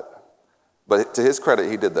after that. But to his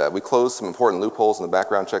credit, he did that. We closed some important loopholes in the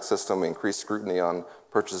background check system. We increased scrutiny on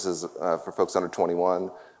purchases for folks under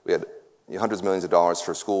 21. We had hundreds of millions of dollars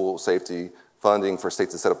for school safety, funding for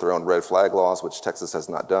states to set up their own red flag laws, which Texas has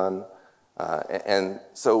not done. And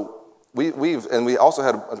so we also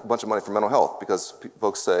had a bunch of money for mental health, because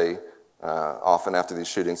folks say often after these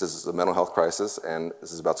shootings, this is a mental health crisis and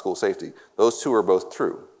this is about school safety. Those two are both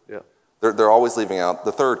true. Yeah. They're always leaving out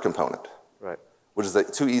the third component, right, which is the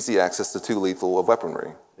too easy access to too lethal of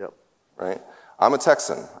weaponry. Yep. Right? I'm a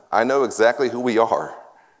Texan. I know exactly who we are.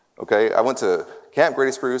 Okay? I went to Camp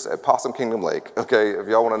Grady Spruce at Possum Kingdom Lake. Okay? If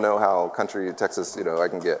y'all want to know how country Texas, I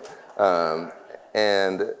can get.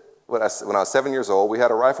 And when I was 7 years old, we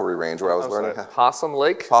had a riflery range where I was learning. Possum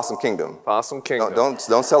Lake? Possum Kingdom. Possum Kingdom.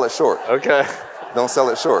 Don't sell it short. Okay. Don't sell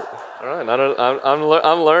it short. All right.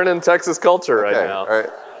 I'm learning Texas culture right now. All right.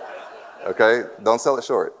 Okay. Don't sell it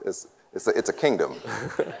short. It's a kingdom.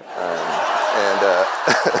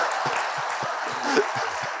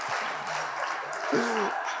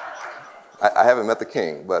 I haven't met the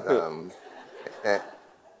king, but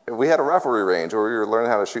we had a riflery range where we were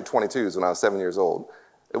learning how to shoot .22s when I was 7 years old.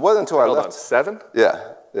 It wasn't until I left. Hold on, 7?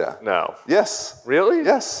 Yeah. No. Yes. Really?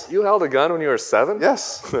 Yes. You held a gun when you were 7?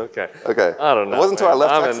 Yes. Okay. I don't know. It wasn't until I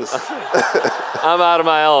left Texas. I'm out of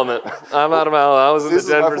my element. I was in the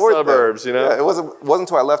Denver suburbs, Yeah, it wasn't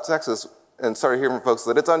until I left Texas and started hearing from folks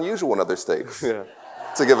that it's unusual in other states to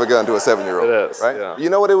give a gun to a 7-year-old. It is, right? yeah. You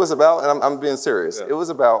know what it was about? And I'm being serious. Yeah. It was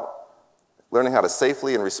about learning how to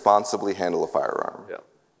safely and responsibly handle a firearm. Yeah.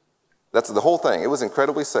 That's the whole thing. It was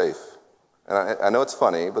incredibly safe. And I know it's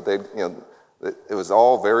funny, but it was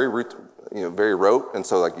all very rote, and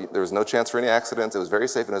so there was no chance for any accidents. It was very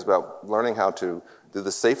safe, and it was about learning how to do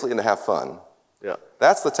this safely and to have fun. Yeah.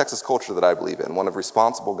 That's the Texas culture that I believe in, one of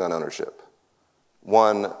responsible gun ownership.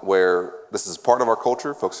 One where this is part of our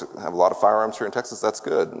culture. Folks have a lot of firearms here in Texas. That's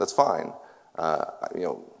good. That's fine.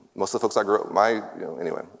 Most of the folks I grew up,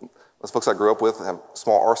 most folks I grew up with have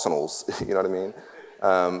small arsenals. You know what I mean?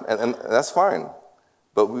 And that's fine.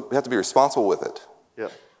 But we have to be responsible with it. Yeah.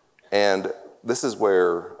 And this is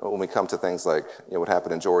where, when we come to things like what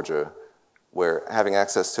happened in Georgia, where having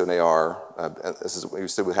access to an AR, this is what you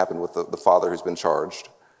said what happened with the father who's been charged,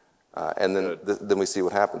 and then we see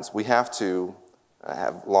what happens. We have to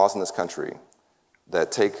have laws in this country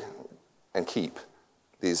that take and keep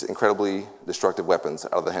these incredibly destructive weapons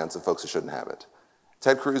out of the hands of folks who shouldn't have it.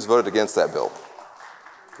 Ted Cruz voted against that bill.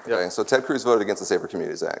 Okay, so Ted Cruz voted against the Safer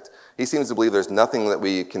Communities Act. He seems to believe there's nothing that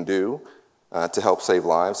we can do to help save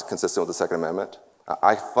lives consistent with the Second Amendment.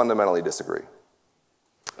 I fundamentally disagree.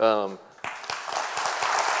 Our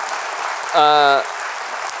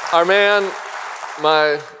man,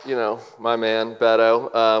 my man,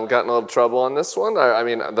 Beto, got in a little trouble on this one. I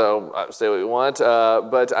mean, though, say what you want,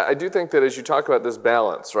 but I do think that as you talk about this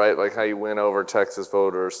balance, right, like how you win over Texas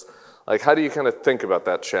voters, like how do you kind of think about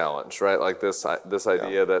that challenge, right? Like this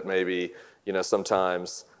idea that maybe,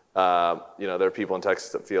 sometimes, there are people in Texas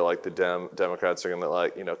that feel like the Democrats are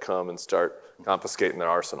going to come and start confiscating their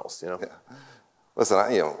arsenals, Yeah. Listen,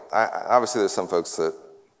 obviously there's some folks that,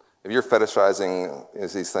 if you're fetishizing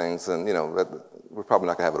these things, then, we're probably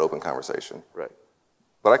not going to have an open conversation. Right.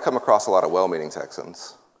 But I come across a lot of well-meaning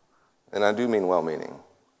Texans, and I do mean well-meaning,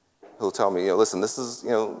 who'll tell me, listen, this is,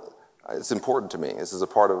 it's important to me. This is a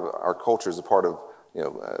part of our culture, is a part of,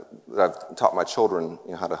 that I've taught my children,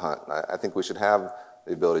 how to hunt. I think we should have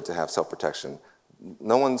the ability to have self-protection.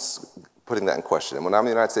 No one's putting that in question. And when I'm in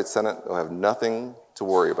the United States Senate, they'll have nothing to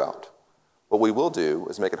worry about. What we will do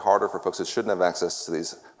is make it harder for folks that shouldn't have access to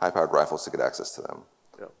these high-powered rifles to get access to them.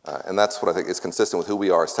 Yeah. And that's what I think is consistent with who we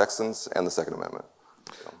are as Texans and the Second Amendment.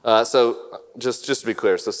 So just to be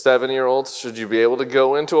clear, so 7-year-olds, should you be able to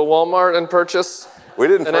go into a Walmart and purchase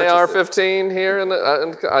an AR-15 here?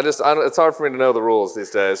 It's hard for me to know the rules these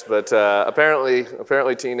days, but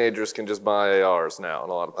apparently teenagers can just buy ARs now in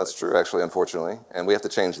a lot of places. That's true, actually, unfortunately, and we have to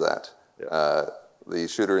change that. Yeah. The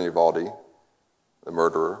shooter in Uvalde, the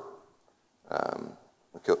murderer,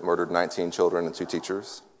 murdered 19 children and 2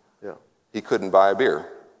 teachers. Yeah. He couldn't buy a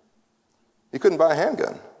beer. He couldn't buy a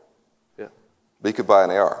handgun. Yeah. But he could buy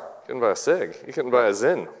an AR. Couldn't buy a cig. He couldn't buy a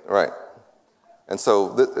Zin. Right. And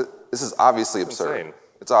so this is obviously absurd. Insane.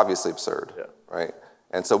 It's obviously absurd. Yeah. Right.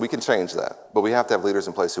 And so we can change that, but we have to have leaders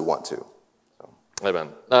in place who want to. Amen.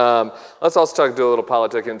 Let's also do a little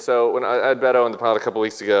politicking. So when I had Beto on the pod a couple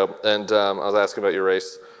weeks ago, and I was asking about your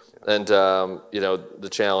race. And the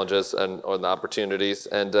challenges or the opportunities.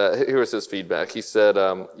 And here was his feedback. He said,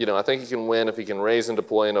 I think he can win if he can raise and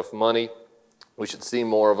deploy enough money. We should see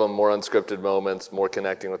more of them, more unscripted moments, more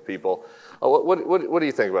connecting with people. What do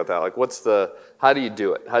you think about that? Like, how do you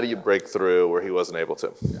do it? How do you break through where he wasn't able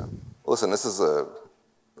to? Yeah. Listen,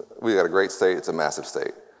 we got a great state. It's a massive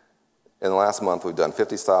state. In the last month, we've done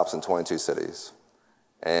 50 stops in 22 cities.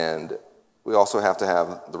 And we also have to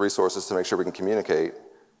have the resources to make sure we can communicate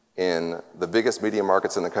in the biggest media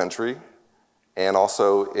markets in the country, and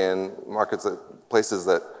also in places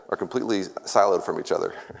that are completely siloed from each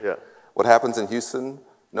other. Yeah. What happens in Houston,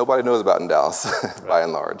 nobody knows about in Dallas, by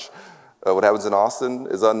and large. What happens in Austin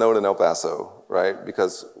is unknown in El Paso, right?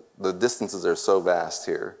 Because the distances are so vast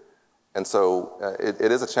here. And so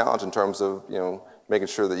it is a challenge in terms of, making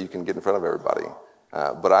sure that you can get in front of everybody.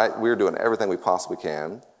 But we're doing everything we possibly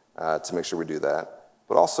can to make sure we do that.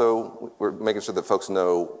 But also, we're making sure that folks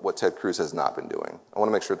know what Ted Cruz has not been doing. I want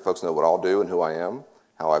to make sure that folks know what I'll do and who I am,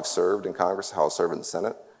 how I've served in Congress, how I'll serve in the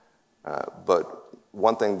Senate. But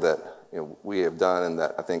one thing that we have done and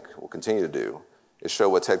that I think we'll continue to do is show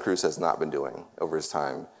what Ted Cruz has not been doing over his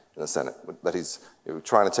time in the Senate, that he's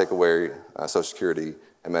trying to take away Social Security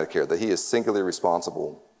and Medicare, that he is singularly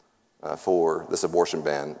responsible for this abortion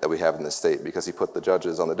ban that we have in this state because he put the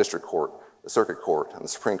judges on the district court, the circuit court, and the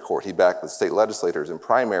Supreme Court. He backed the state legislators in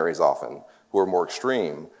primaries often who are more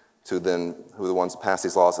extreme who are the ones that pass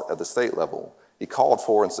these laws at the state level. He called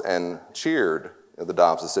for and cheered the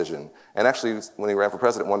Dobbs decision. And actually, when he ran for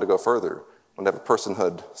president, wanted to go further, wanted to have a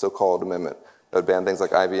personhood so-called amendment that would ban things like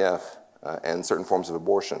IVF and certain forms of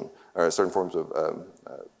abortion, or certain forms of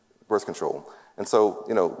birth control. And so,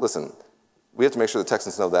 listen, we have to make sure the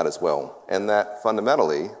Texans know that as well. And that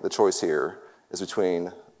fundamentally, the choice here is between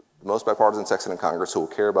the most bipartisan Texan in Congress who will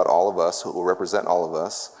care about all of us, who will represent all of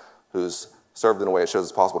us, who's served in a way it shows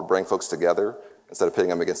it's possible to bring folks together instead of pitting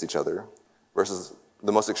them against each other, versus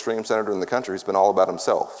the most extreme senator in the country who's been all about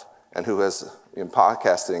himself and who has been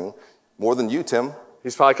podcasting more than you, Tim.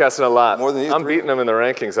 He's podcasting a lot. More than you. I'm beating him in the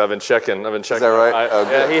rankings. I've been checking. Is that right?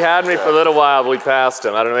 Yeah, he had me for a little while, but we passed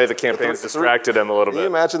him. I don't know, maybe the campaign's distracted him a little bit. Can you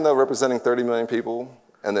imagine, though, representing 30 million people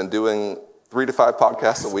and then doing 3 to 5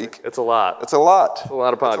 podcasts a week? It's a lot. It's a lot. It's a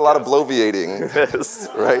lot of podcasts. It's a lot of bloviating. It is.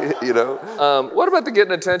 Right? What about the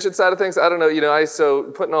getting attention side of things? I don't know. So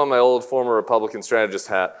putting on my old former Republican strategist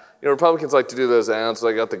hat, Republicans like to do those ads.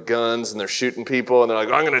 They got the guns and they're shooting people, and they're like,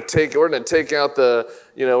 we're going to take out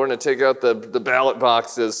the ballot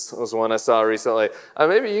boxes. Was one I saw recently.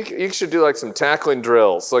 Maybe you should do like some tackling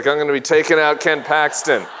drills. Like, I'm going to be taking out Ken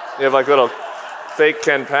Paxton. You have like little fake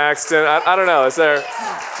Ken Paxton. I don't know. Is there?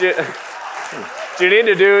 Do you need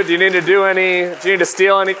to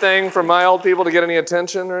steal anything from my old people to get any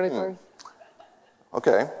attention or anything?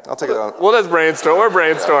 Okay, I'll take it on. Well, let's brainstorm. We're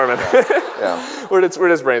brainstorming. Yeah. We're just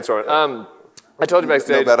brainstorming. I told you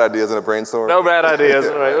backstage. No bad ideas in a brainstorm. No bad ideas.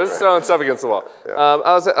 Right. Just throwing stuff against the wall. Yeah.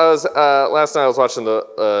 Last night I was watching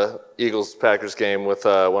the Eagles-Packers game with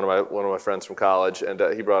one of my friends from college, and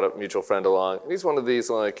he brought a mutual friend along. And he's one of these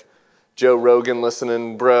like Joe Rogan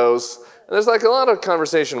listening bros. And there's like a lot of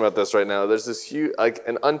conversation about this right now. There's this huge, like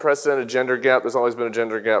an unprecedented gender gap. There's always been a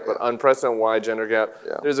gender gap, but unprecedented wide gender gap.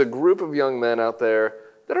 Yeah. There's a group of young men out there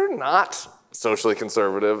that are not socially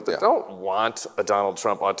conservative, that don't want a Donald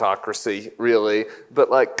Trump autocracy, really, but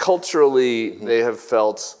like culturally they have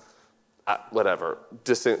felt,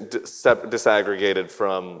 disaggregated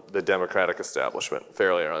from the Democratic establishment,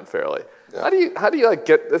 fairly or unfairly. Yeah. How do you like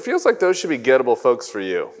get, it feels like those should be gettable folks for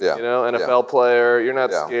you. Yeah. You know, NFL player, you're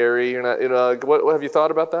not scary, you're not, you know, what have you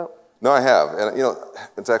thought about that? No, I have, and you know,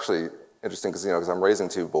 it's actually interesting because because I'm raising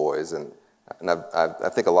two boys, and I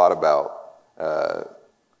think a lot about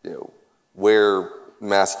where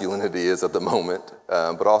masculinity is at the moment,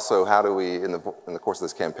 but also how do we, in the course of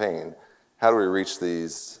this campaign, how do we reach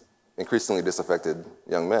these increasingly disaffected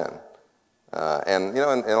young men? And in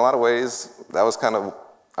a lot of ways, that was kind of,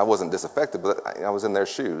 I wasn't disaffected, but I was in their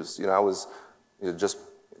shoes. I was just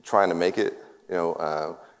trying to make it.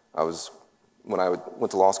 When I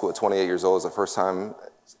went to law school at 28 years old, it was the first time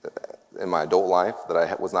in my adult life that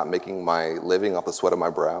I was not making my living off the sweat of my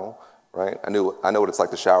brow. Right? I know what it's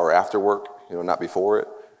like to shower after work, not before it,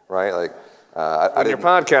 right? Like, when you're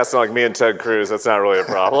podcasting like me and Ted Cruz, that's not really a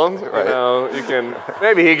problem. Right. You can,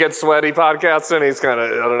 maybe he gets sweaty podcasting. He's kind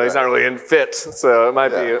of, I don't know, he's not really in fit, so it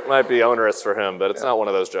might be onerous for him, but it's not one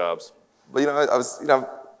of those jobs. But I was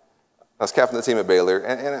captain of the team at Baylor,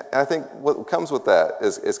 and I think what comes with that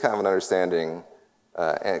is kind of an understanding,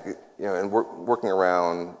 and working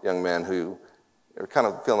around young men who are kind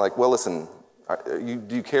of feeling like, well, listen.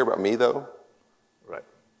 Do you care about me though? Right.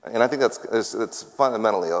 And I think that's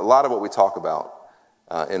fundamentally a lot of what we talk about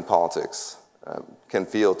in politics can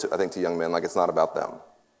feel to young men like it's not about them.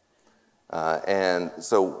 And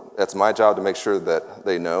so that's my job to make sure that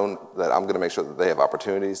they know that I'm going to make sure that they have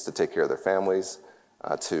opportunities to take care of their families,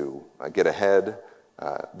 to get ahead,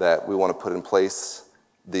 that we want to put in place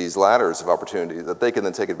these ladders of opportunity that they can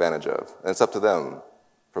then take advantage of. And it's up to them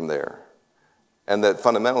from there. And that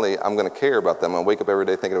fundamentally, I'm going to care about them. I wake up every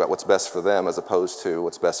day thinking about what's best for them as opposed to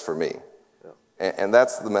what's best for me. Yeah. And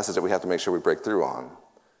that's the message that we have to make sure we break through on.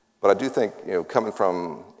 But I do think, coming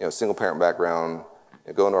from single parent background,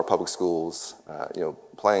 going to our public schools,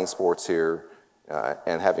 playing sports here,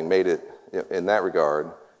 and having made it in that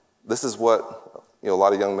regard, this is what a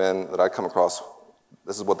lot of young men that I come across,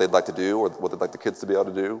 this is what they'd like to do, or what they'd like the kids to be able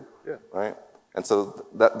to do. Yeah. Right. And so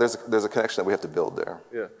there's a connection that we have to build there.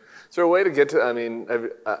 Yeah. Is there a way to get to,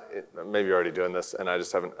 maybe you're already doing this and I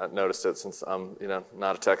just haven't noticed it since I'm,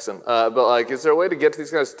 not a Texan, but like, is there a way to get to these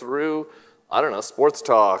guys through, I don't know, sports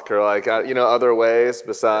talk or like, other ways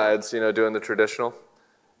besides, doing the traditional?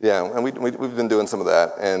 Yeah, and we've been doing some of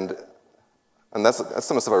that, and that's some of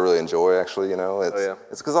the stuff I really enjoy, actually,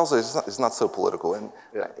 It's because also it's not so political, and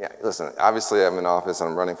listen, obviously I'm in office and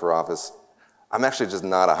I'm running for office. I'm actually just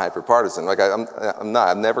not a hyper-partisan. Like I'm not.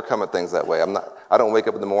 I've never come at things that way. I don't wake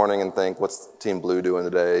up in the morning and think, "What's Team Blue doing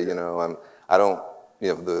today?" I don't.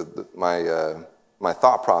 My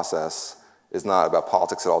thought process is not about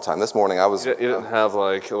politics at all time. This morning I was. You didn't have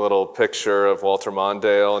like a little picture of Walter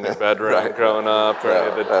Mondale in your bedroom growing up,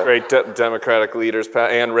 or the great Democratic leaders,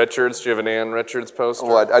 Ann Richards. Do you have an Ann Richards poster?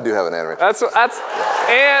 Well, I do have an Ann Richards.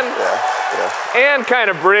 And kind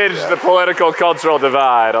of bridge the political cultural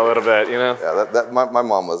divide a little bit, Yeah, my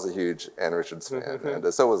mom was a huge Ann Richards fan,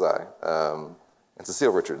 and so was I. And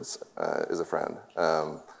Cecile Richards is a friend.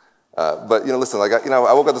 But listen, like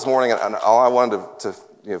I woke up this morning and all I wanted to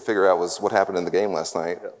figure out was what happened in the game last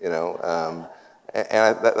night.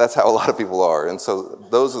 That's how a lot of people are, and so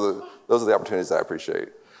those are the opportunities that I appreciate.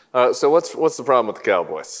 So what's the problem with the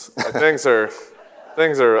Cowboys?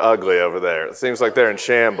 Things are ugly over there. It seems like they're in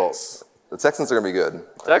shambles. The Texans are going to be good.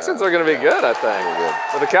 Texans are going to be good, I think.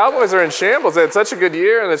 But the Cowboys are in shambles. They had such a good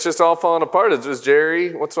year, and it's just all falling apart. It's just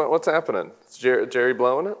Jerry. What's happening? Is Jerry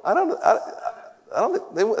blowing it? I don't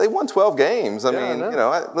think they won 12 games. I mean,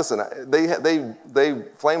 listen, they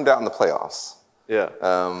flamed out in the playoffs. Yeah.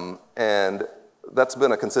 And that's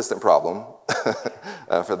been a consistent problem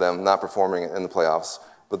for them, not performing in the playoffs.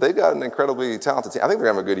 But they've got an incredibly talented team. I think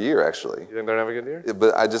they're going to have a good year, actually. You think they're going to have a good year?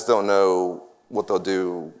 But I just don't know what they'll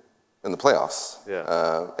do in the playoffs.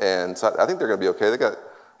 Yeah. And so I think they're going to be okay. They got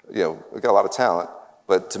a lot of talent.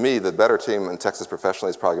 But to me, the better team in Texas professionally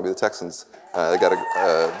is probably going to be the Texans.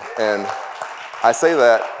 And I say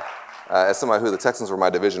that as somebody who the Texans were my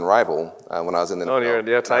division rival when I was in the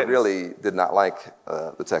NFL. Titans. I really did not like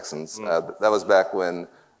the Texans. That was back when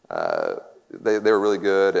they were really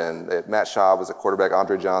good, and Matt Schaub was at quarterback,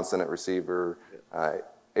 Andre Johnson at receiver,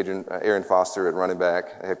 Aaron Foster at running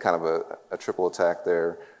back. They had kind of a triple attack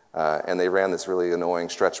there, and they ran this really annoying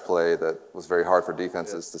stretch play that was very hard for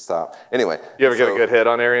defenses to stop. Anyway. You ever get a good hit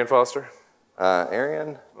on Arian Foster?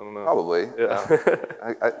 Arian? I don't know. Probably.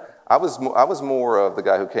 Yeah. I was more of the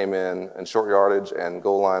guy who came in short yardage and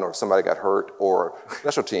goal line, or if somebody got hurt, or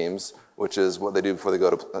special teams, which is what they do before they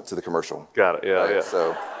go to the commercial. Got it, yeah, right? yeah.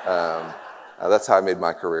 So that's how I made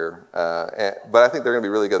my career. But I think they're going to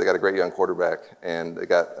be really good. They got a great young quarterback, and they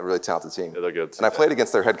got a really talented team. Yeah, they're good. And I played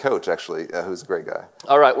against their head coach, actually, who's a great guy.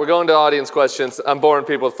 All right, we're going to audience questions. I'm boring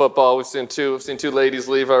people with football. We've seen two ladies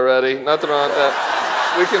leave already. Nothing wrong with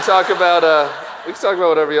that. We can talk about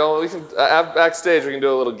whatever y'all. We can backstage. We can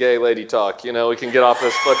do a little gay lady talk. You know, we can get off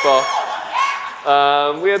this football.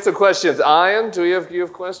 We had some questions. Ian, do you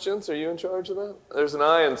have questions? Are you in charge of that? There's an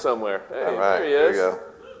Ian somewhere. Hey, all right, there he is. There you go.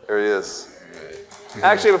 There he is.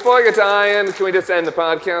 Actually, before I get to Ian, can we just end the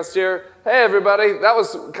podcast here? Hey, everybody, that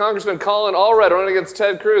was Congressman Colin Allred running against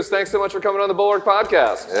Ted Cruz. Thanks so much for coming on the Bulwark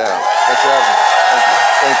podcast. Yeah, thanks for having me.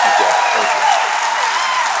 Thank you, Jeff. Thank you.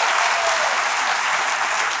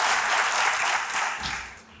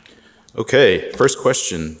 Okay, first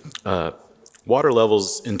question. Water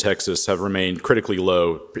levels in Texas have remained critically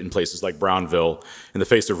low in places like Brownville in the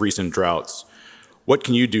face of recent droughts. What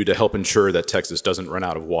can you do to help ensure that Texas doesn't run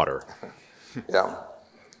out of water? Yeah.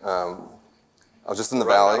 I was just in the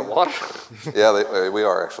valley. Out of water? Yeah, we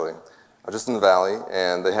are actually. I was just in the valley,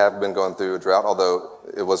 and they have been going through a drought, although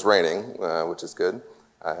it was raining, which is good,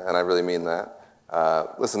 and I really mean that.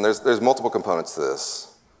 Listen, there's multiple components to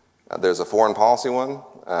this. There's a foreign policy one,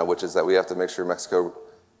 which is that we have to make sure Mexico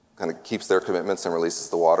kind of keeps their commitments and releases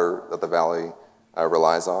the water that the valley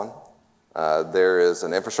relies on. There is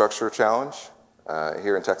an infrastructure challenge.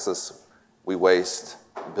 Here in Texas, we waste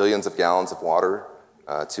billions of gallons of water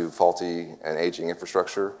to faulty and aging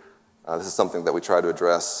infrastructure. This is something that we try to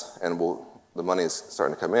address, and the money is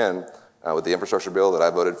starting to come in with the infrastructure bill that I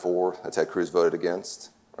voted for, that Ted Cruz voted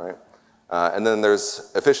against, right? And then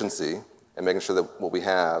there's efficiency and making sure that what we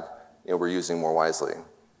have, we're using more wisely.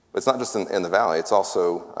 But it's not just in the valley, it's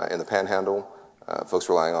also in the panhandle. Folks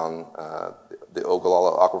relying on the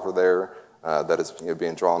Ogallala Aquifer there that is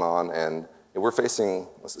being drawn on, and we're facing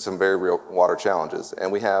some very real water challenges.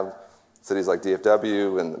 And we have cities like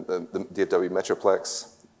DFW and the DFW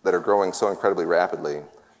Metroplex that are growing so incredibly rapidly.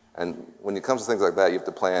 And when it comes to things like that, you have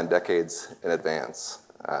to plan decades in advance.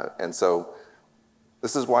 And so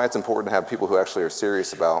this is why it's important to have people who actually are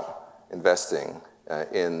serious about investing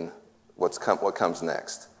in what comes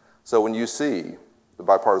next. So when you see the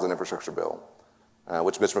bipartisan infrastructure bill,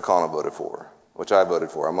 which Mitch McConnell voted for, which I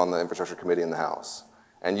voted for, I'm on the infrastructure committee in the House,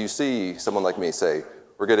 and you see someone like me say,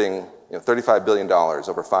 we're getting $35 billion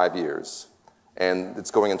over 5 years, and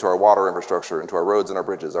it's going into our water infrastructure, into our roads and our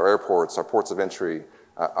bridges, our airports, our ports of entry,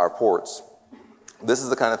 our ports. This is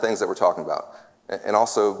the kind of things that we're talking about. And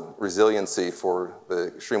also resiliency for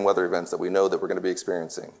the extreme weather events that we know that we're going to be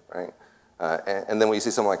experiencing, right? And then when you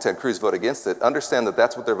see someone like Ted Cruz vote against it, understand that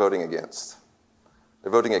that's what they're voting against.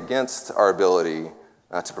 They're voting against our ability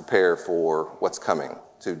to prepare for what's coming,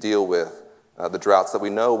 to deal with the droughts that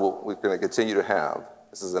we know we're going to continue to have.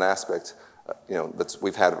 This is an aspect, that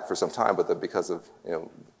we've had for some time, but that because of the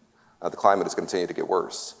climate is going to continue to get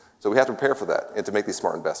worse. So we have to prepare for that and to make these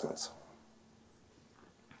smart investments.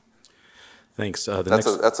 Thanks.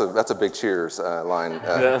 That's a big cheers line.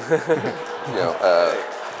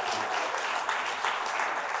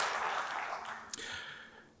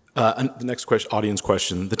 The next audience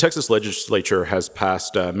question. The Texas legislature has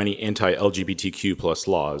passed many anti-LGBTQ plus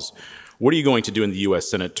laws. What are you going to do in the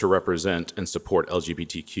U.S. Senate to represent and support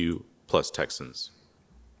LGBTQ plus Texans?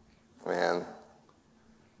 Man,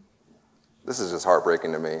 this is just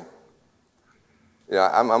heartbreaking to me.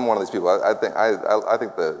 I'm one of these people. I think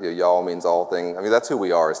the y'all means all thing. I mean, that's who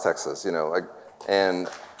we are as Texas. And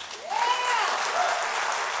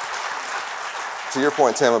to your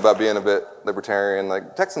point, Tim, about being a bit libertarian,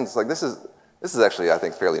 Texans, this is actually, I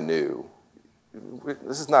think, fairly new.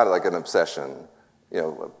 This is not like an obsession.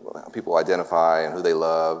 People identify and who they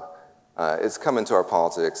love. It's come into our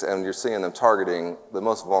politics, and you're seeing them targeting the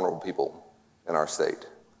most vulnerable people in our state.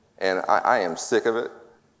 And I am sick of it.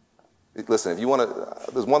 Listen, if you want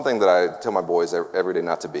to, there's one thing that I tell my boys every day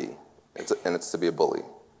not to be, and it's to be a bully.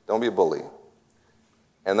 Don't be a bully.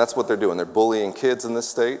 And that's what they're doing. They're bullying kids in this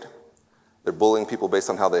state. They're bullying people based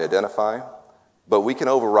on how they identify. But we can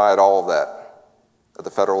override all of that at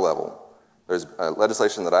the federal level. There's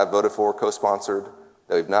legislation that I've voted for, co-sponsored,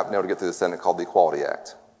 that we've not been able to get through the Senate called the Equality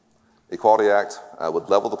Act. The Equality Act would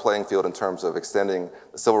level the playing field in terms of extending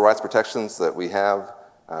the civil rights protections that we have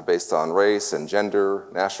based on race and gender,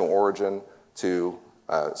 national origin, to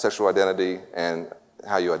sexual identity and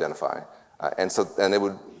how you identify. And it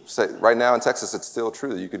would say, right now in Texas, it's still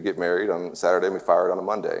true that you could get married on Saturday and be fired on a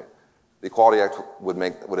Monday. The Equality Act would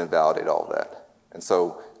invalidate all of that. And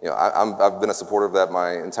so, I've been a supporter of that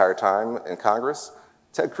my entire time in Congress.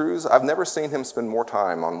 Ted Cruz, I've never seen him spend more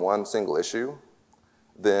time on one single issue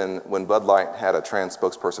than when Bud Light had a trans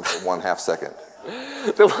spokesperson for 1/2 second.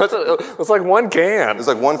 It was like one can. It's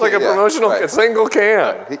like one can. Like a promotional a single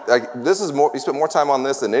can. He spent more time on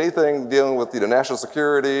this than anything dealing with national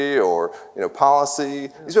security or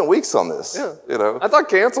policy. He spent weeks on this. Yeah. I thought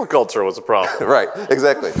cancel culture was a problem. Right,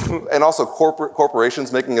 exactly. And also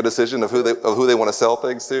corporations making a decision of who they want to sell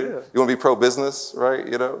things to. Yeah. You want to be pro-business, right?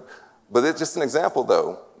 But it's just an example,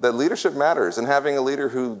 though, that leadership matters, and having a leader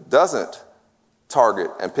who doesn't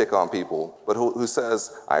target and pick on people, but who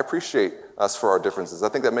says, I appreciate us for our differences. I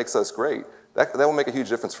think that makes us great. That will make a huge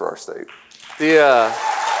difference for our state. The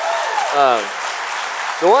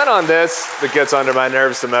one on this that gets under my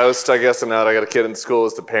nerves the most, I guess, and now that I got a kid in school,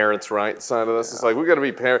 is the parents' rights side of this. Yeah. It's like, we got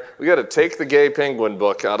to take the gay penguin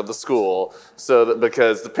book out of the school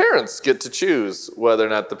because the parents get to choose whether or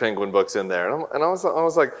not the penguin book's in there. And I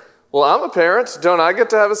was like, well, I'm a parent. Don't I get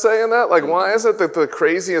to have a say in that? Like, why is it that the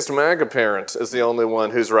craziest MAGA parent is the only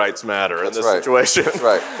one whose rights matter in this situation? That's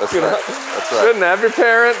right. That's right. That's right. Shouldn't every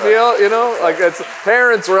parent be, like, it's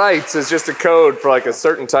parents' rights is just a code for like a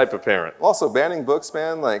certain type of parent. Also, banning books,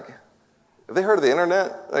 man. Like, have they heard of the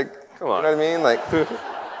internet? Like, come on. You know what I mean? Like,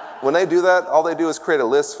 when they do that, all they do is create a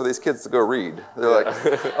list for these kids to go read. They're like,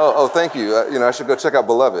 oh, thank you. I should go check out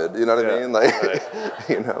Beloved. You know what I mean? Like,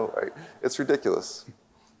 right. It's ridiculous.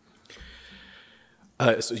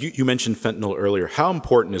 So you mentioned fentanyl earlier. How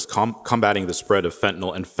important is combating the spread of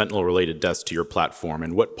fentanyl and fentanyl-related deaths to your platform,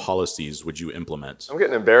 and what policies would you implement? I'm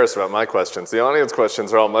getting embarrassed about my questions. The audience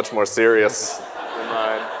questions are all much more serious than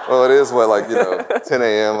mine. Well, it is 10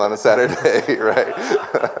 a.m. on a Saturday, right?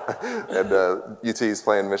 And UT's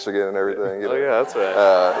playing Michigan and everything. Oh, yeah, that's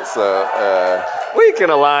right. We can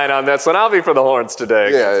align on this one. I'll be for the Horns today.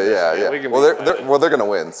 Yeah. Well, they're going to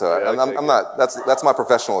win, so I'm not. That's my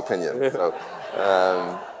professional opinion. So.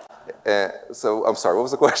 So I'm sorry, what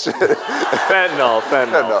was the question? Fentanyl.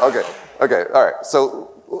 Okay, all right. So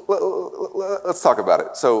let's talk about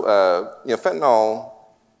it. So fentanyl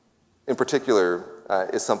in particular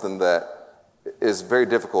is something that is very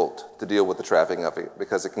difficult to deal with the trafficking of it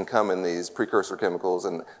because it can come in these precursor chemicals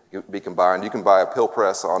and be combined. You can buy a pill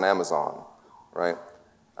press on Amazon, right?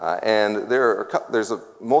 And there's a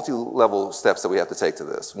multi-level steps that we have to take to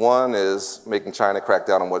this. One is making China crack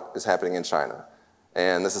down on what is happening in China.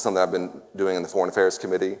 And this is something I've been doing in the Foreign Affairs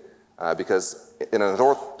Committee because in an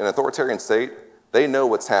authoritarian state, they know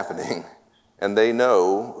what's happening and they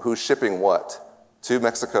know who's shipping what to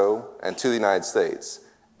Mexico and to the United States.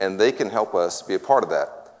 And they can help us be a part of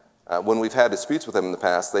that. When we've had disputes with them in the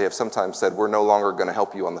past, they have sometimes said, we're no longer going to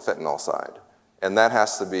help you on the fentanyl side. And that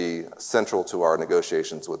has to be central to our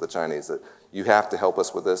negotiations with the Chinese, that you have to help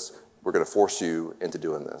us with this. We're going to force you into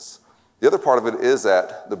doing this. The other part of it is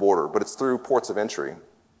at the border, but it's through ports of entry.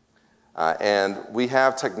 And we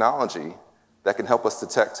have technology that can help us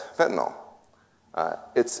detect fentanyl.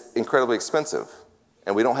 It's incredibly expensive,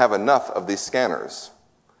 and we don't have enough of these scanners.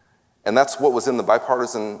 And that's what was in the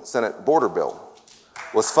bipartisan Senate border bill,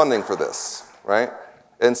 was funding for this, right?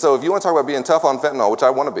 And so if you want to talk about being tough on fentanyl, which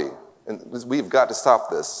I want to be, and we've got to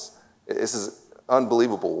stop this. This is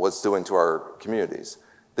unbelievable what it's doing to our communities.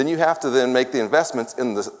 Then you have to then make the investments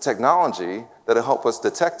in the technology that'll help us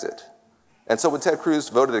detect it. And so when Ted Cruz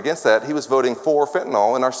voted against that, he was voting for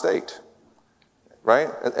fentanyl in our state, right?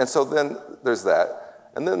 And so then there's that.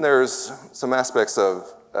 And then there's some aspects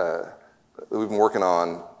of that we've been working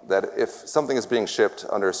on that if something is being shipped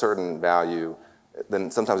under a certain value,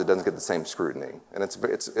 then sometimes it doesn't get the same scrutiny. And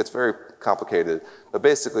it's very complicated. But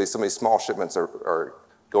basically, some of these small shipments are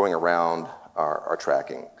going around our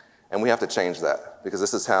tracking. And we have to change that because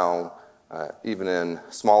this is how, even in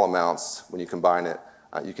small amounts, when you combine it,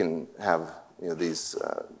 you can have these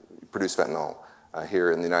produce fentanyl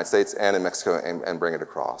here in the United States and in Mexico and bring it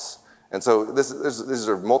across. And so these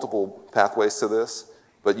are multiple pathways to this,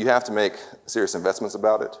 but you have to make serious investments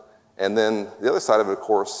about it. And then the other side of it, of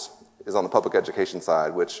course, is on the public education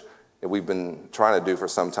side, which we've been trying to do for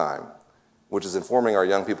some time, which is informing our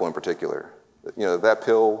young people in particular. That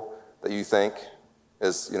pill that you think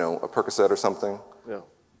is, a Percocet or something,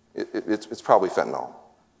 it's probably fentanyl.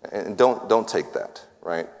 And don't take that,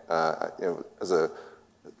 right? As a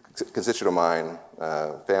constituent of mine,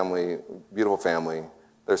 family, beautiful family,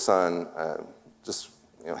 their son just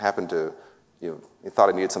happened to, he thought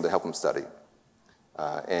he needed something to help him study.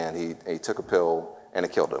 And he took a pill and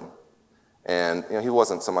it killed him. And he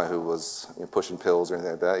wasn't somebody who was pushing pills or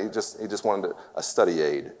anything like that. He just wanted a study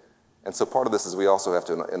aid. And so part of this is we also have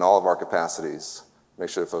to, in all of our capacities, make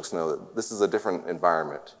sure that folks know that this is a different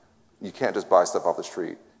environment. You can't just buy stuff off the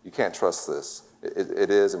street. You can't trust this. It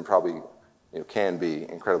is and probably can be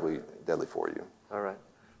incredibly deadly for you. All right.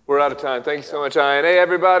 We're out of time. Thank you so much, Ian. Hey,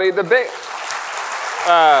 everybody. Go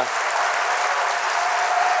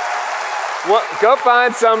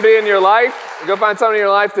find somebody in your life. Go find somebody in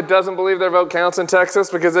your life that doesn't believe their vote counts in Texas,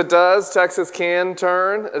 because it does. Texas can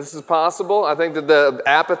turn. This is possible. I think that the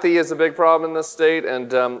apathy is a big problem in this state,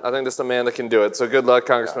 and I think this is a man that can do it. So good luck,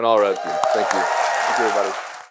 Congressman Allred. Thank you. Thank you, everybody.